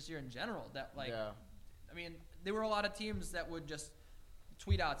campaigns this year in general. That Yeah. I mean, there were a lot of teams that would just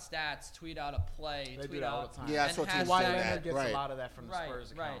tweet out stats, tweet out a play, They do tweet that all out. the time. Yeah, I and saw teams hashtag- doing Kawhi that. Leonard gets Right. a lot of that from the Right,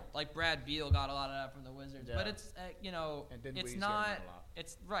 Spurs right. account. Like Brad Beal got a lot of that from the Wizards, Yeah. but it's you know, And it's Dinwiddie's not. getting it a lot.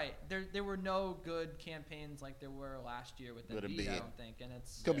 It's right. There were no good campaigns like there were last year with With Embiid. I Embiid. don't think, and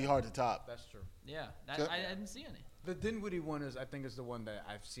it's Gonna be hard to top. That's true. yeah. So- I didn't see any. The Dinwiddie one I think is the one that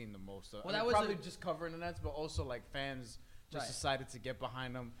I've seen the most of. Well, I that mean, was probably a- just covering the Nets, but also like fans just Right. decided to get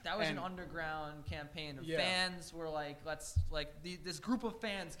behind them. That was And an underground campaign. Of Yeah. Fans were like, this group of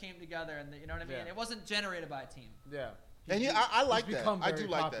fans came together, and you know what I mean. Yeah. It wasn't generated by a team. Yeah. And He's- yeah, I he's like that. become I do very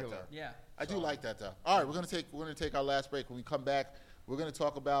like that popular. though. Yeah. I do like that though. All right, we're gonna take our last break. When we come back, we're gonna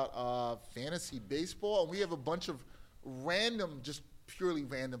talk about fantasy baseball, and we have a bunch of random, just purely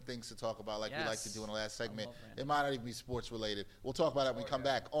random things to talk about, like we like to Yes. do in the last segment. love random. It might not even be sports related. We'll talk about that when we come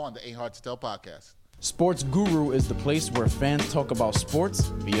back on the Ain't Hard to Tell podcast. Sports Guru is the place where fans talk about sports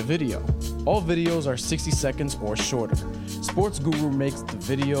via video. All videos are 60 seconds or shorter. Sports Guru makes the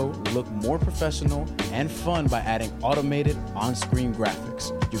video look more professional and fun by adding automated on-screen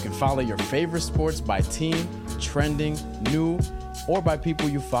graphics. You can follow your favorite sports by team, trending, new, or by people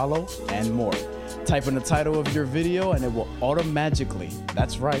you follow, and more. Type in the title of your video and it will automatically,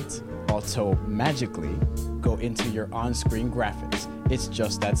 that's right, auto-magically go into your on-screen graphics. It's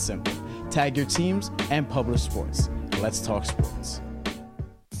just that simple. Tag your teams and publish sports. Let's talk sports.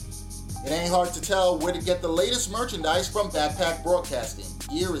 It ain't hard to tell where to get the latest merchandise from Backpack Broadcasting.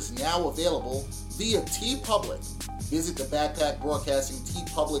 Gear is now available via TeePublic. Visit the Backpack Broadcasting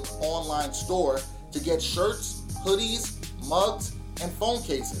TeePublic online store to get shirts, hoodies, mugs, and phone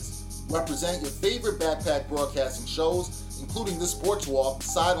cases. Represent your favorite Backpack Broadcasting shows, including the Sports Walk,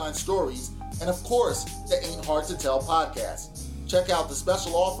 Sideline Stories, and of course, the Ain't Hard to Tell podcast. Check out the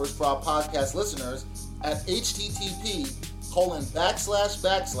special offers for our podcast listeners at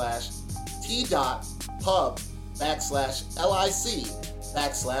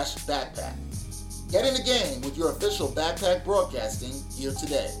http://t.pub/lic/backpack. Get in the game with your official Backpack Broadcasting gear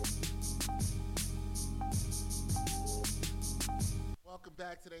today. Welcome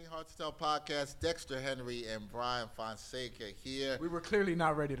back to the Ain't Hard to Tell podcast. Dexter Henry and Brian Fonseca here. We were clearly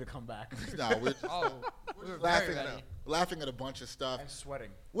not ready to come back. No, we're just Oh, we were very laughing ready. laughing at a bunch of stuff. And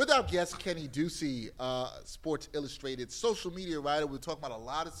sweating. With our guest, Kenny Ducey, Sports Illustrated social media writer. We're talking about a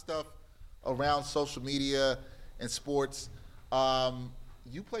lot of stuff around social media and sports.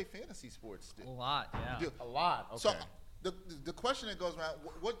 You play fantasy sports, A lot, yeah. do. A lot. Okay. So the question that goes around,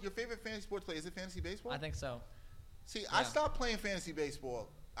 what your favorite fantasy sports play? Is it fantasy baseball? I think so. See, I yeah. stopped playing fantasy baseball.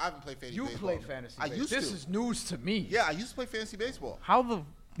 I haven't played fantasy you baseball. play fantasy. I base. used This to. is news to me. Yeah, I used to play fantasy baseball. How the?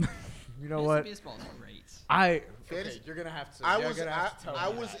 You know what? Baseball is great. Okay, Fantasy- you're gonna have to. I you're was gonna have to tell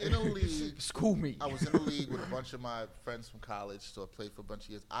I me was that. in a league. School me. I was in a league with a bunch of my friends from college, so I played for a bunch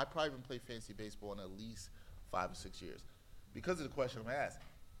of years. I probably haven't played fantasy baseball in at least 5 or 6 years because of the question I'm asked,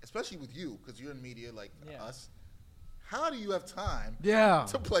 especially with you, because you're in media like Yeah. us. How do you have time Yeah.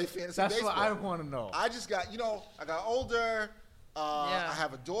 to play fantasy That's baseball? what I want to know. I just got, I got older. Yeah. I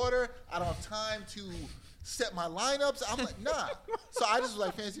have a daughter. I don't have time to set my lineups. I'm like, nah. So I just was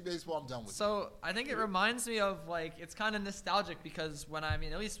like, fantasy baseball, I'm done with it. So I think it reminds me of like it's kind of nostalgic because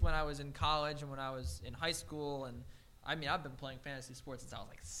at least when I was in college and when I was in high school, and I've been playing fantasy sports since I was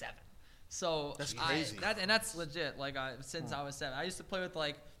like 7. So That's crazy. That's legit. Like since I was 7, I used to play with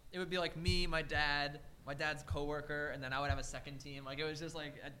it would be like me, my dad's coworker, and then I would have a second team. Like it was just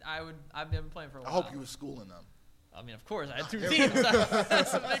like I've been playing for a I while. hope you were schooling them. I mean, of course, I had 2 teams.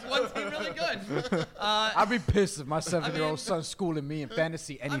 That's to make one team really good. I'd be pissed if my 7-year-old mean- son schooling me in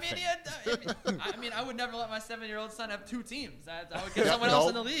fantasy anything. I would never let my 7-year-old son have 2 teams. I would get someone else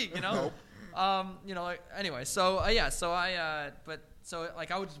in the league, Anyway,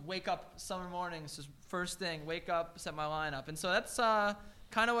 I would just wake up summer mornings, just first thing, wake up, set my lineup, and so that's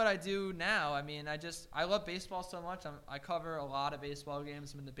kind of what I do now. I love baseball so much. I cover a lot of baseball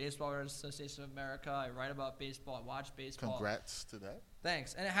games. I'm in the Baseball Writers Association of America. I write about baseball. I watch baseball. Congrats to that.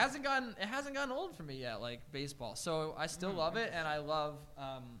 Thanks. And it hasn't gotten old for me yet, like baseball. So I still love it, and I love.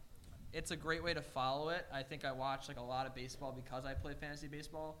 It's a great way to follow it. I think I watch a lot of baseball because I play fantasy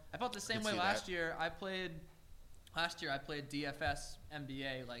baseball. I felt the same Could way see last that. year. I played DFS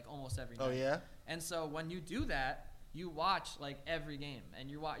NBA almost every night. Oh, yeah? And so when you do that, you watch every game, and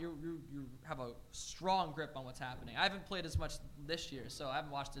you have a strong grip on what's happening. I haven't played as much this year, so I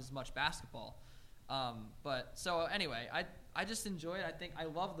haven't watched as much basketball. But so anyway, I just enjoy it. I think I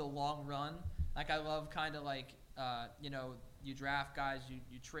love the long run. I love kind of you draft guys,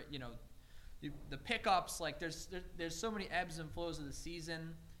 the pickups. There's so many ebbs and flows of the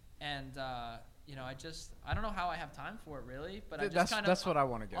season, and I don't know how I have time for it really, but I just that's what I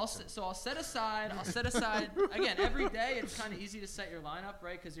want to get. So I'll set aside again every day. It's kind of easy to set your lineup,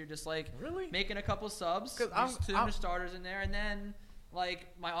 right? Because you're just like making a couple subs, there's 200 starters in there, and then like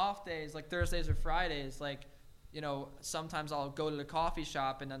my off days, like Thursdays or Fridays, like sometimes I'll go to the coffee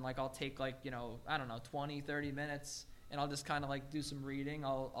shop and then like I'll take like I don't know 20-30 minutes. And I'll just kind of like do some reading.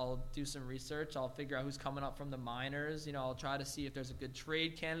 I'll do some research. I'll figure out who's coming up from the minors. I'll try to see if there's a good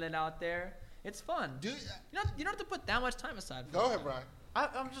trade candidate out there. It's fun. You don't have to put that much time aside for it. Go ahead, Brian.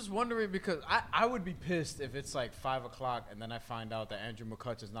 I'm just wondering because I would be pissed if it's like 5 o'clock and then I find out that Andrew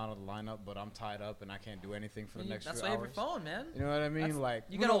McCutch is not on the lineup, but I'm tied up and I can't do anything for the next few hours. That's why you have your phone, man. You know what I mean?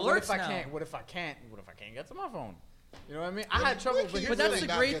 You got alerts now. What if I can't get to my phone? You know what I mean? I had trouble, but that's the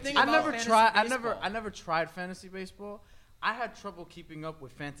great thing about I never tried fantasy baseball. I had trouble keeping up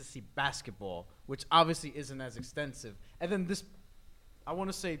with fantasy basketball, which obviously isn't as extensive. And then I want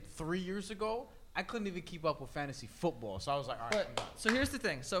to say 3 years ago, I couldn't even keep up with fantasy football. So I was like, all right, I'm done. So here's the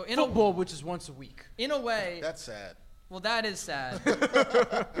thing. So football, which is once a week. In a way. That's sad. Well, that is sad.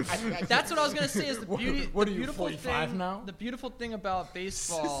 That's what I was going to say is the beauty. What are you, 45 now? The beautiful thing about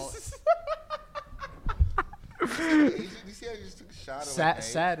baseball. You see how you just took a shot of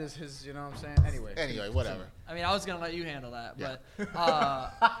sad is his, you know what I'm saying? Anyway, whatever. I mean, I was going to let you handle that, but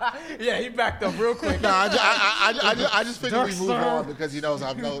yeah, he backed up real quick. No, I just figured we move on because he knows I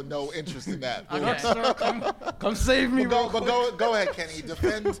have no interest in that. Okay. Come save me. But go ahead, Kenny.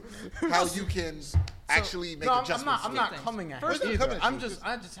 Defend how you can actually make adjustments. I'm not coming at you.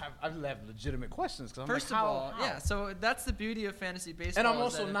 I have legitimate questions. First of all, yeah. So that's the beauty of fantasy baseball. And I'm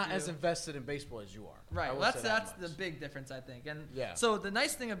also not as invested in baseball as you are. Right. Well, that's the big difference, I think. And so the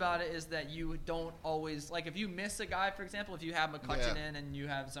nice thing about it is that you don't always like if you miss a guy, for example, if you have McCutchen in and you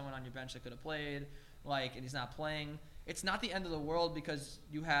have someone on your bench that could have played, and he's not playing, it's not the end of the world because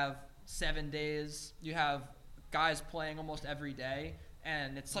you have 7 days. You have guys playing almost every day.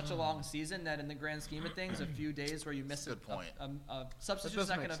 And it's such a long season that in the grand scheme of things, a few days where you miss a substitute is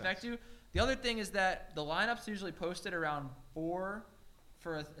not going to affect you. The other thing is that the lineups usually posted around 4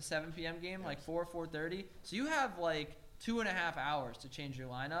 for a 7 p.m. game, like 4:30. So you have like 2.5 hours to change your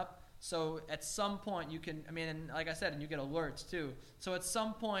lineup. So at some point you can, and like I said, and you get alerts too. So at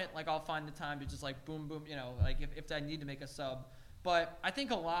some point, like I'll find the time to just like boom, boom, like if I need to make a sub. But I think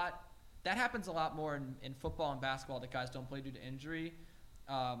that happens a lot more in football and basketball that guys don't play due to injury.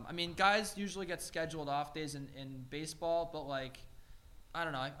 Guys usually get scheduled off days in baseball, but like, I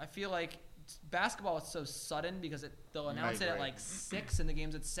don't know. I feel like basketball is so sudden because they'll announce it at like 6 and the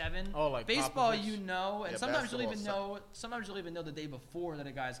game's at 7. Oh, like baseball, and sometimes you'll even know. Sometimes you'll even know the day before that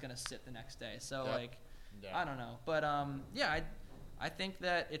a guy's gonna sit the next day. So I don't know, but I think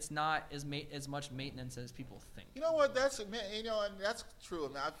that it's not as much maintenance as people think. You know what? That's and that's true.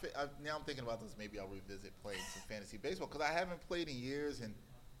 Now I'm thinking about this. Maybe I'll revisit playing some fantasy baseball because I haven't played in years, and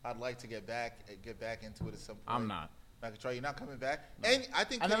I'd like to get back into it at some point. I'm not. You're not coming back. No. And I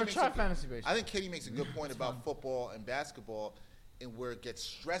think I never tried fantasy baseball. I think Katie makes a good point about football and basketball, and where it gets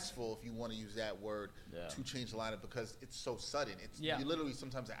stressful, if you want to use that word, to change the lineup because it's so sudden. You literally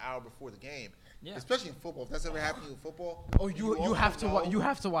sometimes an hour before the game. Yeah. Especially in football. If that's ever happened to you in football. Oh, you have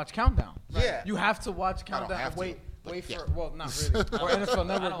to watch Countdown. Right? Yeah. You have to watch Countdown. Wait for not really. Or NFL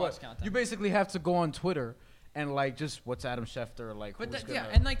Network. But you basically have to go on Twitter and like just what's Adam Schefter like. But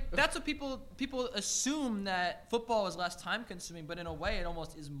and like that's what people assume that football is less time consuming, but in a way it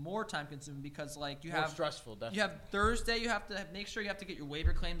almost is more time consuming because like you more have stressful. Definitely. You have Thursday. You have to make sure you have to get your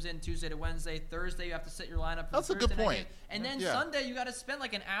waiver claims in Tuesday to Wednesday. Thursday you have to set your lineup. For that's the a Thursday good point. Game. And then Sunday you got to spend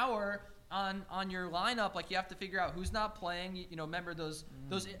like an hour on your lineup. Like you have to figure out who's not playing. Remember those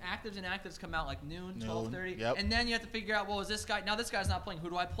inactives come out like noon, 12:30, and then you have to figure out, well, is this guy now? This guy's not playing. Who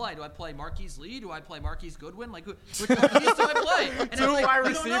do I play? Do I play Marquise Lee? Do I play Marquise Goodwin? Like which Marquise do I play? And 2 wide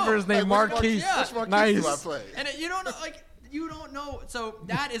receivers named Marquise. Which Nice. do I play? And you don't know, like you don't know. So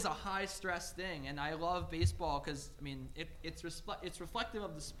that is a high stress thing, and I love baseball because it's reflective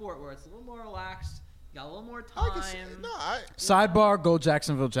of the sport where it's a little more relaxed. Got a little more time. Sidebar, go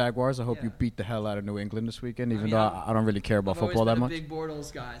Jacksonville Jaguars. I hope you beat the hell out of New England this weekend, even though I don't really care about football that much. I'm a big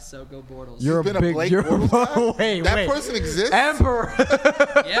Bortles guy, so go Bortles. You're a Blake Bortles guy? That person exists? Emperor.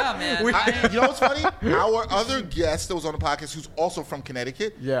 Yeah, man. You know what's funny? Our other guest that was on the podcast, who's also from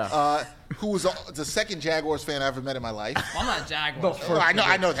Connecticut, who was the second Jaguars fan I ever met in my life. I'm not a Jaguars.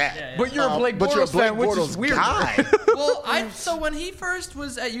 I know that. Yeah. But you're a Blake Bortles fan, which is weird. Guy. Well, so when he first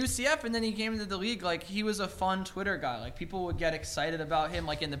was at UCF and then he came into the league, like like he was a fun Twitter guy. Like people would get excited about him,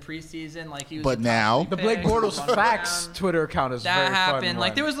 like in the preseason. Like he was. But now the Blake Bortles Facts Twitter account is that very happened. fun.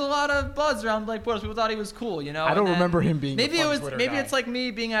 Like there was a lot of buzz around Blake Bortles. People thought he was cool, you know. I don't remember him being. Maybe a fun it was. Twitter Maybe guy. it's like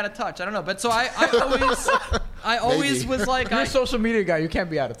me being out of touch. I don't know. But so I always was like, you're a social media guy. You can't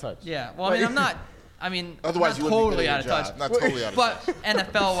be out of touch. yeah. Well, I mean, I'm not. I mean, otherwise I'm you not wouldn't totally be out of touch. Not totally out of touch. But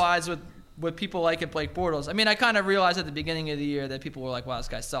NFL wise, with people like it, Blake Bortles. I mean, I kind of realized at the beginning of the year that people were like, "Wow, this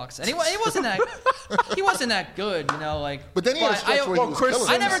guy sucks," and he wasn't that good, you know. Like, But then he had a stretch where he was killing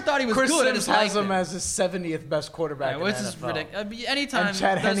I it. never thought he was Chris good. I Sims just has liked him him. as his 70th best quarterback. Which in the is NFL. ridiculous. Anytime And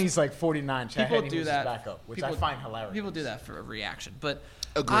Chad there's- Henne's like 49. Chad people Henne do was that. his backup, which People- I find hilarious. People do that for a reaction, but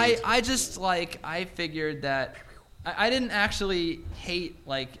Agreed. I just like I figured that I didn't actually hate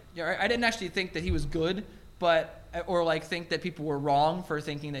I didn't actually think that he was good, or like think that people were wrong for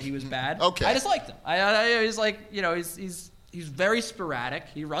thinking that he was bad. Okay. I just liked him. I was like, you know, he's very sporadic.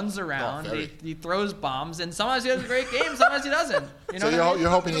 He runs around. He throws bombs, and sometimes he has a great game. Sometimes he doesn't. You know So what I mean? you're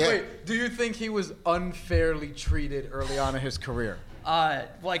hoping he. Wait, do you think he was unfairly treated early on in his career?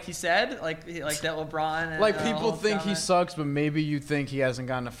 Like he said, like that LeBron. And, Like people whole think he comment. sucks, but maybe you think he hasn't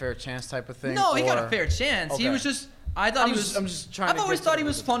gotten a fair chance type of thing. No, he got or- a fair chance. He Okay. was just. I thought he was. I'm just trying. I've to always get to thought the he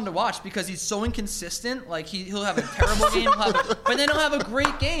was root of fun to watch because he's so inconsistent. Like he'll have a terrible game, but then he'll have a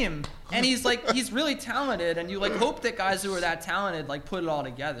great game, and he's really talented. And you like hope that guys who are that talented like put it all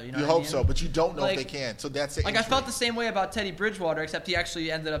together. You know You what I hope mean? so, but you don't know Like- if they can. So that's the Like I intrigue. felt the same way about Teddy Bridgewater, except he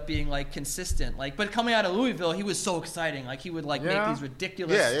actually ended up being like consistent. Like, but coming out of Louisville, he was so exciting. Like he would like Yeah. make these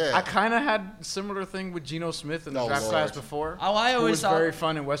ridiculous. Yeah. I kind of had similar thing with Geno Smith in the No, draft Lord. class before. Oh, I who always was thought very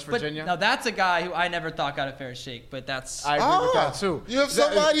fun in West But Virginia. now that's a guy who I never thought got a fair shake. But that's I agree with that too. You have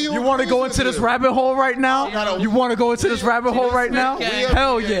somebody who You want to go agrees into with this you. rabbit hole right now? No. You want to go into this rabbit hole right now? Smith gang.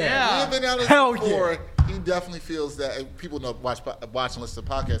 Hell We yeah. have been down this Hell before. yeah. He definitely feels that and people know watch and listen to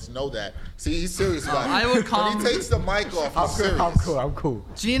podcasts know that. See, he's serious about it. I would When come- he takes the mic off, he's serious. I'm cool.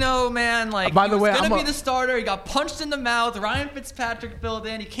 Gino, man, like By he the was way, gonna I'm be a- the starter. He got punched in the mouth. Ryan Fitzpatrick filled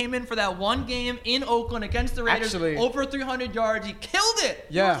in. He came in for that one game in Oakland against the Raiders. Actually- over 300 yards. He killed it.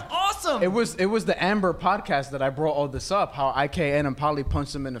 Yeah. It was awesome. It was the Amber podcast that I brought all this up. How IKN and Polly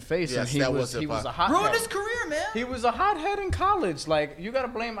punched him in the face, Yes, and he that was was it, a Pop. hothead. ruined his career, man. He was a hothead in college. Like you got to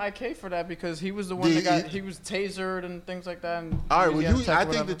blame IK for that because he was the one he was tasered and things like that. And All right, he well, had tech, I think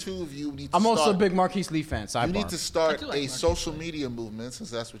whatever. the two of you need to I'm start. also a big Marquise Lee fan. Sidebar. You need to I start do like a Marquise social Lee. media movement,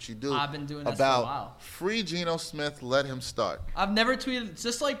 since that's what you do. I've been doing this about for a while. free Geno Smith. Let him start. I've never tweeted,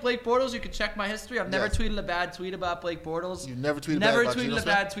 just like Blake Bortles. You can check my history. I've never Yes. tweeted a bad tweet about Blake Bortles. You never tweeted never bad about tweeted Geno a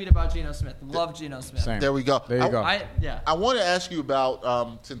Smith? bad tweet about Geno Smith. Love Geno Smith. Same. There we go. There you go. I want to ask you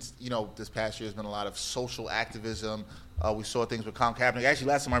about since this past year has been a lot of social activism. We saw things with Colin Kaepernick. Actually,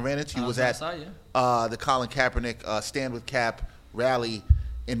 last time I ran into you was I at saw you. the Colin Kaepernick Stand with Cap rally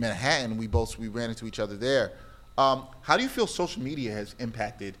in Manhattan. We ran into each other there. How do you feel social media has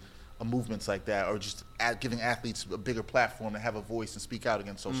impacted movements like that, or just giving athletes a bigger platform to have a voice and speak out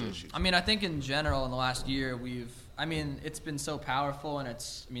against social issues? I mean, I think in general in the last year it's been so powerful, and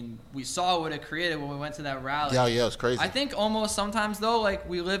we saw what it created when we went to that rally. Yeah, it's crazy. I think almost sometimes though, like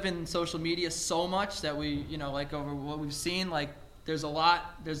we live in social media so much that we, like over what we've seen, like there's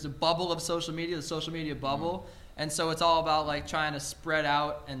a bubble of social media, the social media bubble, and so it's all about like trying to spread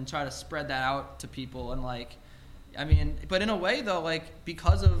out and try to spread that out to people, and but in a way though, like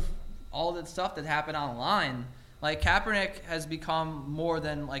because of all the stuff that happened online, like Kaepernick has become more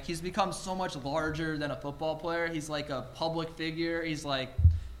than he's become so much larger than a football player. He's like a public figure. He's like,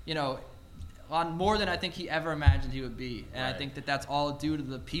 on more than I think he ever imagined he would be. And I think that that's all due to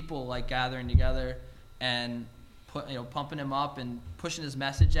the people like gathering together and pumping him up and pushing his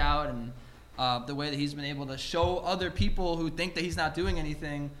message out, and the way that he's been able to show other people who think that he's not doing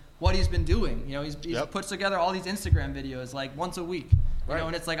anything what he's been doing. He's puts together all these Instagram videos like once a week.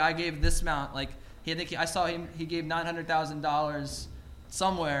 And it's like I gave this amount. Like I saw him. He gave $900,000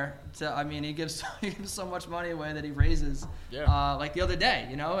 somewhere to. He gives so much money away that he raises. Like the other day,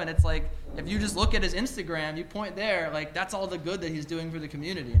 and it's like if you just look at his Instagram, you point there, like that's all the good that he's doing for the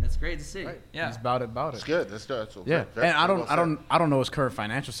community, and it's great to see. Right. Yeah, He's about it. It's good. That's Yeah, very and I well said. don't know his current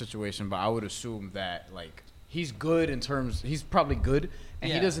financial situation, but I would assume that he's good he's probably good,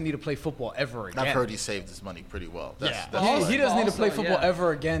 and he doesn't need to play football ever again. I've heard he saved his money pretty well. He That's doesn't need to play Also, football yeah.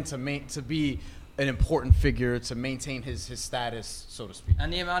 ever again to be an important figure, to maintain his status, so to speak.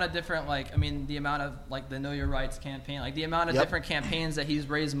 And the amount of different, the amount of, the Know Your Rights campaign, the amount of different campaigns that he's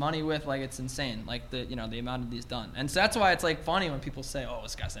raised money with, it's insane. The amount of he's done. And so that's why it's, funny when people say, oh,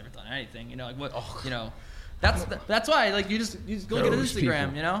 this guy's never done anything. That's why, you just go look at his Those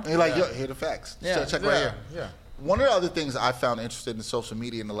Instagram, people. And you're like, yo, here are the facts. Yeah, Check right here. Yeah. one of the other things I found interested in social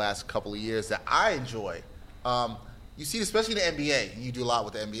media in the last couple of years that I enjoy, you see, especially in the NBA, and you do a lot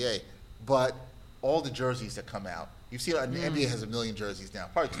with the NBA, but all the jerseys that come out. You've seen the NBA has 1 million jerseys now,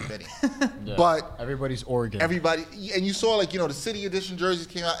 probably too many. Yeah. But everybody's Oregon. everybody, and you saw like, the City Edition jerseys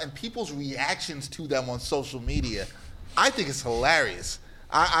came out, and people's reactions to them on social media, I think it's hilarious.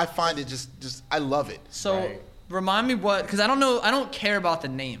 I find it just I love it. So remind me because I don't know, I don't care about the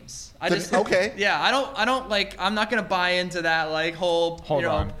names. Okay. Yeah, I don't like. I'm not gonna buy into that like whole Hold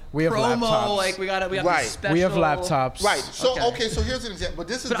on. We have promo. laptops. Like we have Right. this special. We have laptops. Right. So Okay. so here's an example. But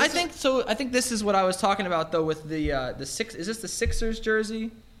this is. But this I is- think so. I think this is what I was talking about though with the six. Is this the Sixers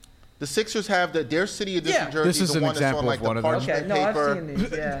jersey? the Sixers have their City Edition Yeah. jersey. This is the an one that's example on like of one the of them. parchment Okay, no, I've paper. seen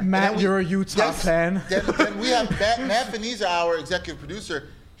these. Yeah. Matt, we- you're a Utah Yes. fan. Then we have Matt Feniza, our executive producer.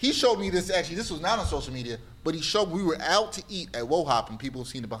 He showed me this. Actually, this was not on social media, but he showed we were out to eat at Wohop, and people have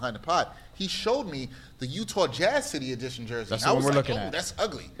seen it behind the pod. He showed me the Utah Jazz City Edition jersey. That's and the I one was we're like, looking oh, at. that's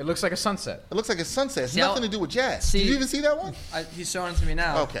ugly. It looks like a sunset. It looks like a sunset. It's See, nothing to do with jazz. see- Did you even see that one? He's showing it to me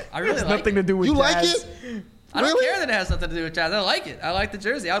now. Okay. I really It's like nothing it. to do with You jazz. like it? I don't Really? care that it has nothing to do with jazz. I like it. I like the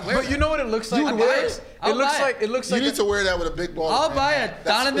jersey. I'd wear But it. you know what it looks like? You would wear it? I'll It looks buy like it. it looks You like need to wear that with a big ball. I'll man. buy it.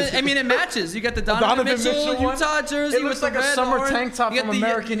 That's- Donovan. I mean, it matches. You got the Donovan Mitchell one. Utah jersey. It looks with like the a red, summer orange. tank top You got from the,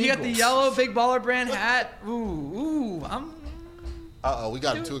 American You got the Eagles. yellow big baller brand hat. Ooh. We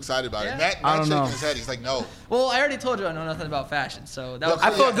got him too excited about Yeah. it. Matt I don't shaking know. his head. He's like, no. Well, I already told you I know nothing about fashion, so that was. I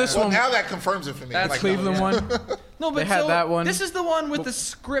thought this one- Now that confirms it for me. That's I'm like, Cleveland no. one. No, but They had so that one. This is the one with the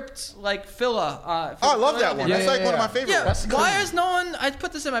script like filler. Oh, I love that one. Yeah, That's like one of my yeah. favorite Yeah, ones. why is no one? I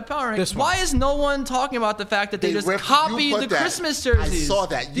put this in my power rank. This one. Why is no one talking about the fact that they just ripped- copied you put the that. Christmas I jerseys? saw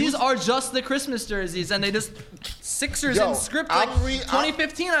that. These are just the Christmas jerseys, and they just Sixers Yo, in script I'm like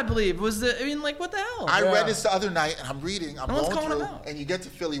 2015, I believe. Was the? I mean, like what the hell? I Yeah. read this the other night, and I'm reading. I'm No one's going calling through, him out. and you get to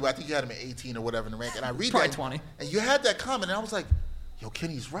Philly, where I think you had him at 18 or whatever in the rank, and I read Probably that. 20. And you had that comment, and I was like, yo,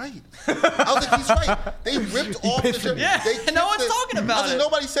 Kenny's right. I was like, he's right. They ripped off the jersey. Yeah, They and no kept one's talking about I was like, it.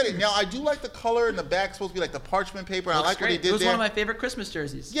 nobody said it. Now, I do like the color in the back, supposed to be like the parchment paper. And I Looks like what they great. did It was there. one of my favorite Christmas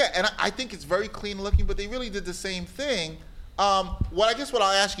jerseys. Yeah, and I think it's very clean looking, but they really did the same thing. What I'll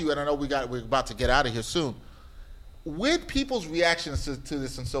ask you, and I know we're about to get out of here soon. With people's reactions to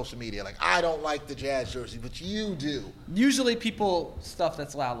this on social media, like I don't like the Jazz jersey, but you do. Usually, stuff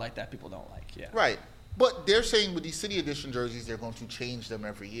that's loud like that, people don't like. Yeah. Right. But they're saying with these City Edition jerseys, they're going to change them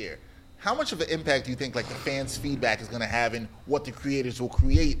every year. How much of an impact do you think like the fans' feedback is going to have in what the creators will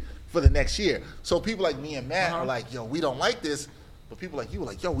create for the next year? So people like me and Matt are like, yo, we don't like this. But people like you are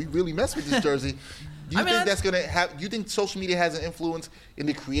like, yo, we really mess with this jersey. Do you think that's going to have, do you think social media has an influence in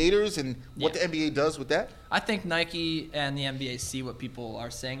the creators and what the NBA does with that? I think Nike and the NBA see what people are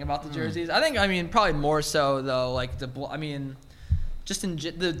saying about the jerseys. I mean, probably more so though. Like just in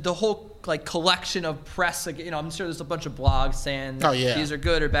the whole like collection of press. Like, I'm sure there's a bunch of blogs saying these are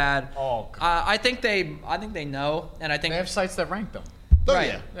good or bad. Oh, I think they know, and I think They have sites that rank them. Oh,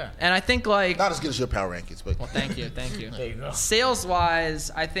 right. yeah. And I think like Not as good as your power rankings, but well, thank you. There you go. Sales wise,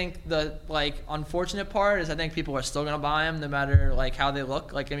 I think the like unfortunate part is I think people are still gonna buy them no matter like how they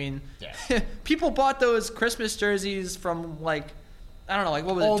look. Like I mean, people bought those Christmas jerseys from like I don't know, like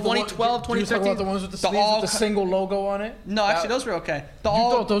what was it, 2012, Do you talk 2013? about the ones with the sleeves with the single logo on it? No, actually, those were okay. You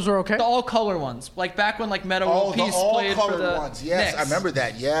thought those were okay? The all color ones, like back when like Meta World the Peace played for all-colored the ones. Yes, Knicks. I remember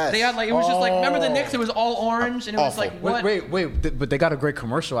that. Yes. They had like it was just like remember the Oh. Knicks? It was all orange and it was Awful. like what? Wait, but they got a great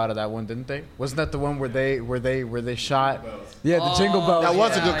commercial out of that one, didn't they? Wasn't that the one where they shot? Yeah, the Jingle Bells. That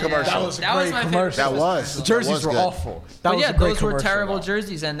was a good yeah. commercial. That was a That was great my favorite commercial. That was. The jerseys That was were good. awful. That But was yeah, a great those were commercial. terrible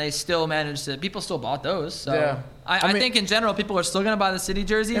jerseys, and they still managed to. People still bought those. So Yeah. I mean- think in general, people are still going to buy the City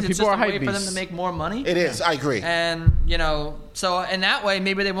jerseys. Yeah, It's people just are a way hype for them to beasts. make more money. It is. I agree. And so in that way,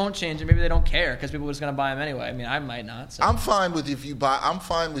 maybe they won't change it. Maybe they don't care because people are just going to buy them anyway. I mean, I might not. So. I'm fine with I'm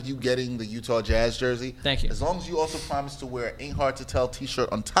fine with you getting the Utah Jazz jersey. Thank you. As long as you also promise to wear an Ain't Hard to Tell T-shirt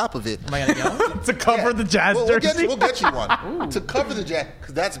on top of it. Am I going to go? to cover Yeah. the Jazz we'll jersey. We'll get you one to cover the Jazz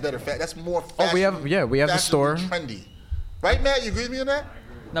because that's better. That's more. Oh, we have the store. Trendy, right, Matt? You agree with me on that?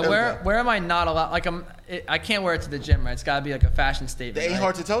 Now, There we where go. where am I not allowed? Like I can't wear it to the gym, right? It's got to be like a fashion statement. The Ain't right?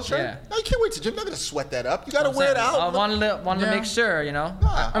 Hard to Tell shirt? Yeah. No, you can't wear it to the gym. You're not gonna sweat that up. You gotta I'm wear it saying, out. I wanted to make sure,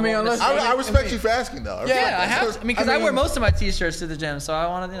 Nah. I mean, unless I respect you for asking though. Yeah, I have to. I mean, because I wear mean- most of my T-shirts to the gym, so I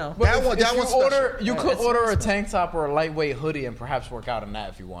wanted, But That if- one- if that you one's order, special. you Right, could it's order a special. tank top or a lightweight hoodie and perhaps work out in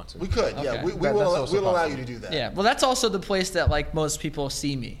that if you want to. We could. Yeah, Okay. we That's also we'll allow you possible. to do that. Yeah, well, that's also the place that like most people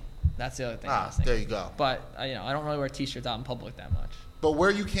see me. That's the other thing. I was thinking. There you go. But I don't really wear T-shirts out in public that much. But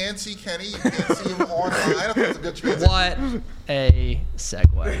where you can see Kenny, you can see him online. I don't think it's a good transition. What a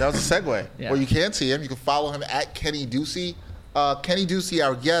segue. That was a segue. Yeah. Where you can see him, you can follow him at Kenny Ducey. Kenny Ducey,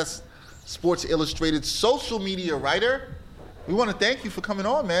 our guest, Sports Illustrated social media writer. We want to thank you for coming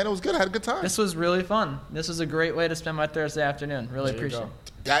on, man. It was good. I had a good time. This was really fun. This was a great way to spend my Thursday afternoon. Really appreciate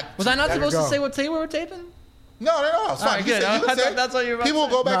it. Was I not That- supposed to say what day we were taping? No. It's All fine. right, You good. say- you can I say- thought that's what you were about People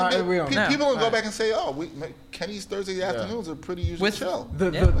to will go back No, and we don't. people will go Alright. back and say, "Oh, Kenny's Thursday afternoons are pretty usually With chill." the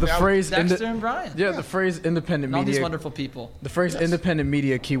Yeah. phrase Dexter and Brian. the phrase independent And all these media. wonderful people. The phrase independent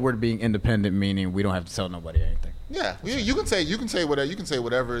media, keyword being independent, meaning we don't have to tell nobody anything. Yeah, you can say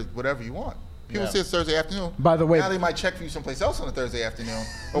whatever you want. People Yeah. say it's Thursday afternoon. By the way- now they might check for you someplace else on a Thursday afternoon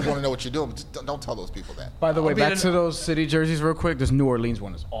or want to know what you're doing. But just don't tell those people that. By the way, be back in- to those city jerseys real quick. This New Orleans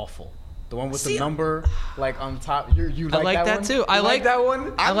one is awful. The one with the number like on top. You I like that one? too. You I like that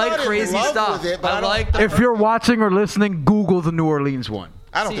one. I I'm like not in crazy love stuff. with it, but I I don't- like the If you're watching or listening, Google the New Orleans one.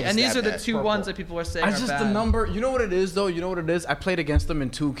 I don't See, think and it's these that are the bad. two ones that people are saying I are just bad. the number. You know what it is though. You know what it is. I played against them in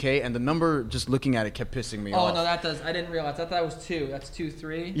 2K, and the number just looking at it kept pissing me Oh off. no, that does. I didn't realize. I thought that was 2. That's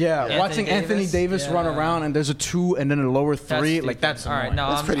 2-3. Yeah, watching Anthony Davis run Yeah. around and there's a 2 and then a lower 3, like that's all right. annoying. No,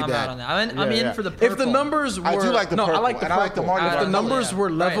 That's I'm pretty out bad. on that. I'm in for the If the purple. numbers were, I do like the no, I purple, like the and I like the purple. Mardi If Gras the color, numbers yeah. were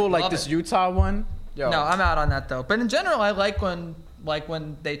level Right, like love this it. Utah one, yo. No, I'm out on that though. But in general, I like when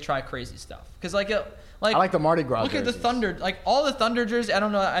they try crazy stuff. Cause I like the Mardi Gras. Look at the jerseys. Thunder, like all the Thunder jerseys. I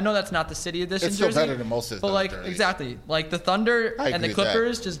don't know. I know that's not the city edition It's still jersey. better than most of the But Thunder like jerseys. exactly, like the Thunder I and the agree with that.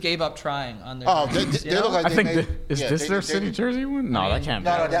 Clippers just gave up trying on their. Oh, jerseys, they you know? look like I they think made, is yeah, this they- their they- city jersey one? No, that can't be.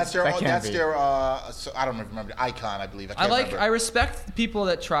 No, that's their. That can't That's be. their. So I don't remember the icon. I believe. I Can't remember. respect the people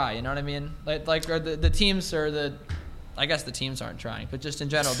that try. You know what I mean? Like or the teams or the. I guess the teams aren't trying, but just in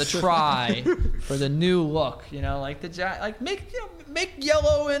general, the try for the new look. You know, like the Jazz, like make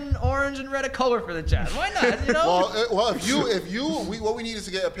yellow and orange and red a color for the Jazz. Why not? You know. Well, what we need is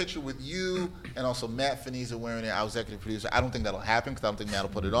to get a picture with you and also Matt Finese wearing it, our executive producer. I don't think that'll happen because I don't think Matt will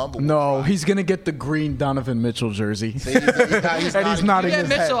put it on. But No, we'll try. he's gonna get the green Donovan Mitchell jersey. He's not- And he's You nodding get his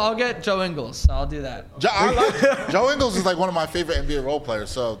Mitchell, head. I'll get Joe Ingles. I'll do that. Joe Ingles is like one of my favorite NBA role players.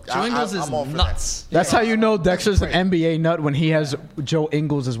 So Joe Ingles is I'm all for nuts. That's how you know Dexter's an great. NBA nut when he has Joe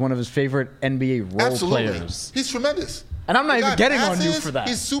Ingles as one of his favorite NBA that. role Absolutely, players. he's tremendous. And I'm not The even guy getting on you passes, for that.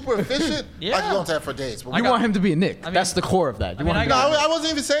 He's super efficient. Yeah. I could go into that for days. But You want him to be a Knick. That's the core of that. You want him to no, be a I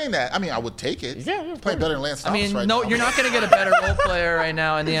wasn't even saying that. I mean, I would take it. Yeah, He's playing better than Lance I Thomas mean, right no, now. you're not going to get a better role player right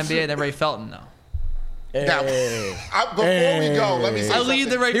now in the NBA than Ray Felton, though. Now, Hey. before we go, let me say I something. lead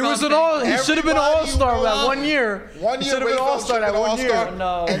the Ray He was Felton. an all. He Everybody should have been an all-star you that love. 1 year. One He year, should have Ray been an all-star Felton that should 1 have been year.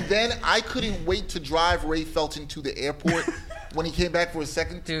 all-star. No. And then I couldn't wait to drive Ray Felton to the airport when he came back for his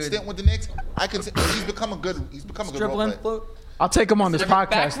second Dude. stint with the Knicks. He's become a good role Dribbling player. float. I'll take him on this Back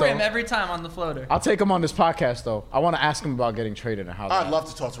podcast rim though. every time on the floater. I'll take him on this podcast though. I want to ask him about getting traded and how. I'd that- love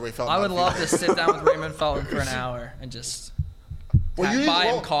to talk to Ray Felton. I would about love to sit down with Raymond Felton for an hour and just buy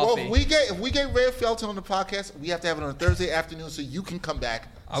him coffee. if we get Ray Felton on the podcast, we have to have it on a Thursday afternoon so you can come back.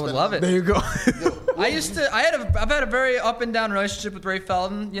 I would love it. There you go. I've had a very up and down relationship with Ray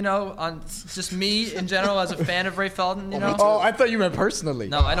Felton, you know, on just me in general as a fan of Ray Felton, you know. Oh, I thought you meant personally.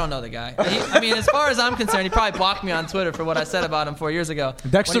 No, I don't know the guy. I mean, as far as I'm concerned, he probably blocked me on Twitter for what I said about him 4 years ago.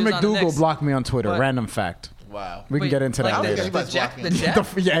 Dexter when he was on the McDougal Knicks. blocked me on Twitter. But- Random fact. Wow. We can get into that like later. Everybody's the Jet? blocking The him. Jet? Yeah,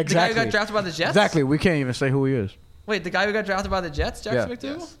 The guy exactly. who got drafted by the Jets? Exactly. We can't even say who he is. Wait, the guy who got drafted by the Jets, Jackson Yeah.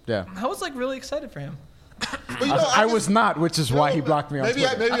 McDougal? Yes. Yeah. I was like really excited for him. But, you know, I just- was not, which is why he blocked me on maybe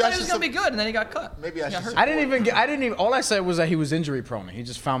Twitter. I maybe thought I he should was gonna be good, and then he got cut. maybe I He got should hurt. I didn't even. All I said was that he was injury prone. He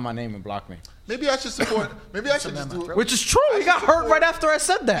just found my name and blocked me. Maybe I should support. Maybe I should just do. Which is true. He got hurt right after I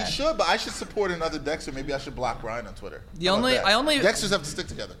said that. He should, but I should support another Dexter. Maybe I should block Brian on Twitter. The How about only- that? I only- Dexters have to stick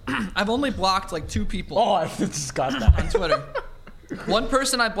together. I've only blocked like 2 people Oh, I just got on that. Twitter. One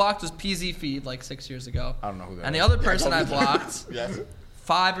person I blocked was PZ Feed like 6 years ago. I don't know who that And the is. other person I blocked Yes.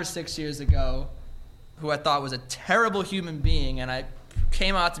 5 or 6 years ago, who I thought was a terrible human being, and I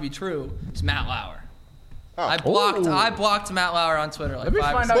came out to be true, is Matt Lauer. Oh. I blocked Matt Lauer on Twitter like Let me 5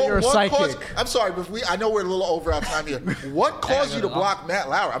 or find 6 out you're a what psychic. caused- I'm sorry, but I know we're a little over our time here. What caused you to block Matt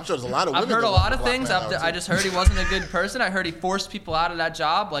Lauer? I'm sure there's a lot of women. I've heard that a want lot to of block things. Matt Lauer, I too. just heard he wasn't a good person. I heard he forced people out of that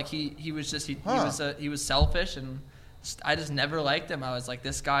job. Like he was selfish, and I just never liked him. I was like,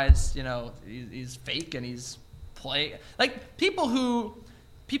 this guy's he's fake and he's like people who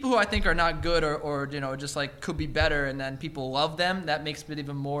I think are not good or just like could be better, and then people love them. That makes it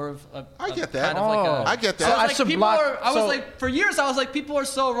even more of a. I get that. Kind of like a, I get that. So I I was should like, block- I was so- like, for years, I was like, people are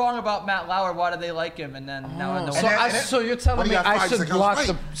so wrong about Matt Lauer. Why do they like him? And then now I know. So you're telling when he me got I fired, he's should like, I was block right.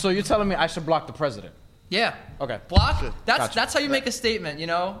 the. So you're telling me I should block the president. Yeah. Okay. Block. Gotcha. That's how you make a statement,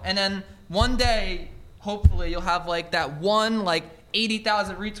 And then one day, hopefully, you'll have like that one like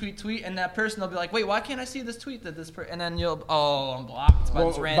 80,000 retweet tweet, and that person will be like, "Wait, why can't I see this tweet that this?" And then I'm blocked by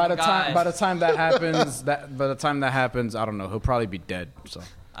this random guy. By the time that happens, I don't know. He'll probably be dead. So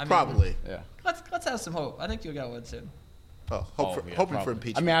I mean, Probably. Yeah. Let's have some hope. I think you'll get one soon. Oh, hoping for probably.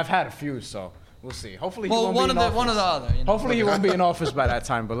 impeachment. I mean, I've had a few, so we'll see. Hopefully, he Well, won't one be of in the office. one or the other. You know? Hopefully, he won't be in office by that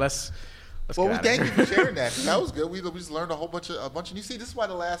time. But let's Well, get we out of thank here. you for sharing that. That was good. We just learned a whole bunch of. You see, this is why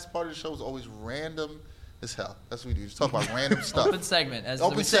the last part of the show is always random as hell. That's what we do. Just talk about random stuff. Open segment, as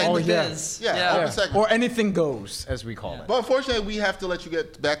Open we say in the segment. biz. Yeah, open segment. Or anything goes, as we call it. But unfortunately, we have to let you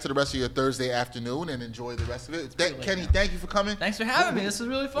get back to the rest of your Thursday afternoon and enjoy the rest of it. Kenny, thank you for coming. Thanks for having me. This was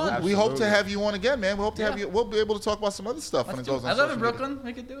really fun. We hope to have you on again, man. We hope to have you. We'll be able to talk about some other stuff when it goes on. I live social in media. Brooklyn.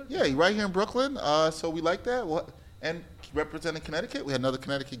 We could do it. Yeah, you're right here in Brooklyn. So we like that. And representing Connecticut, we had another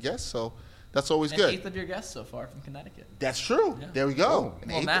Connecticut guest, so that's always An good. eighth of your guests so far from Connecticut. That's true. Yeah. There we go. An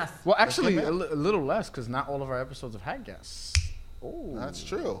Well, eighth. math. Well, actually, That's a good, little less because not all of our episodes have had guests. Oh, That's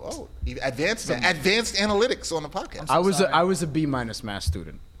true. Oh, even advanced analytics on the podcast. I was a B- math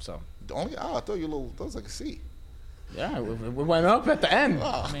student, so I thought you that was like a C. yeah, we went up at the end.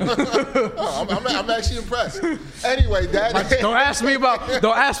 Oh, I'm actually impressed. Anyway, Don't ask me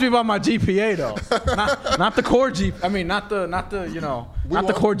about my GPA though. Not the core GPA. I mean, not the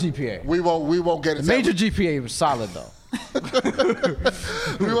core GPA. we won't get The into major GPA was solid though.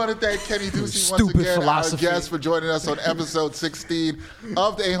 We want to thank Kenny Ducey once Stupid again, philosophy. our guest, for joining us on episode 16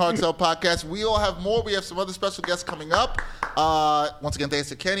 of the Ain't Hard to Tell podcast. We all have more. We have some other special guests coming up. Once again, thanks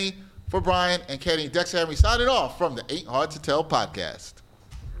to Kenny. For Brian and Kenny, Dexter Henry signing off from the Ain't Hard to Tell podcast.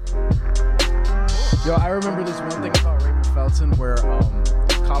 Yo, I remember this one thing about Raymond Felton where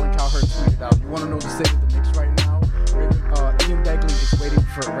Colin Cowherd tweeted out, "You want to know the state of the Knicks right now? Ian Begley is waiting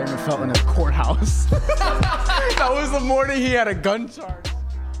for Raymond Felton at the courthouse." That was the morning he had a gun charge.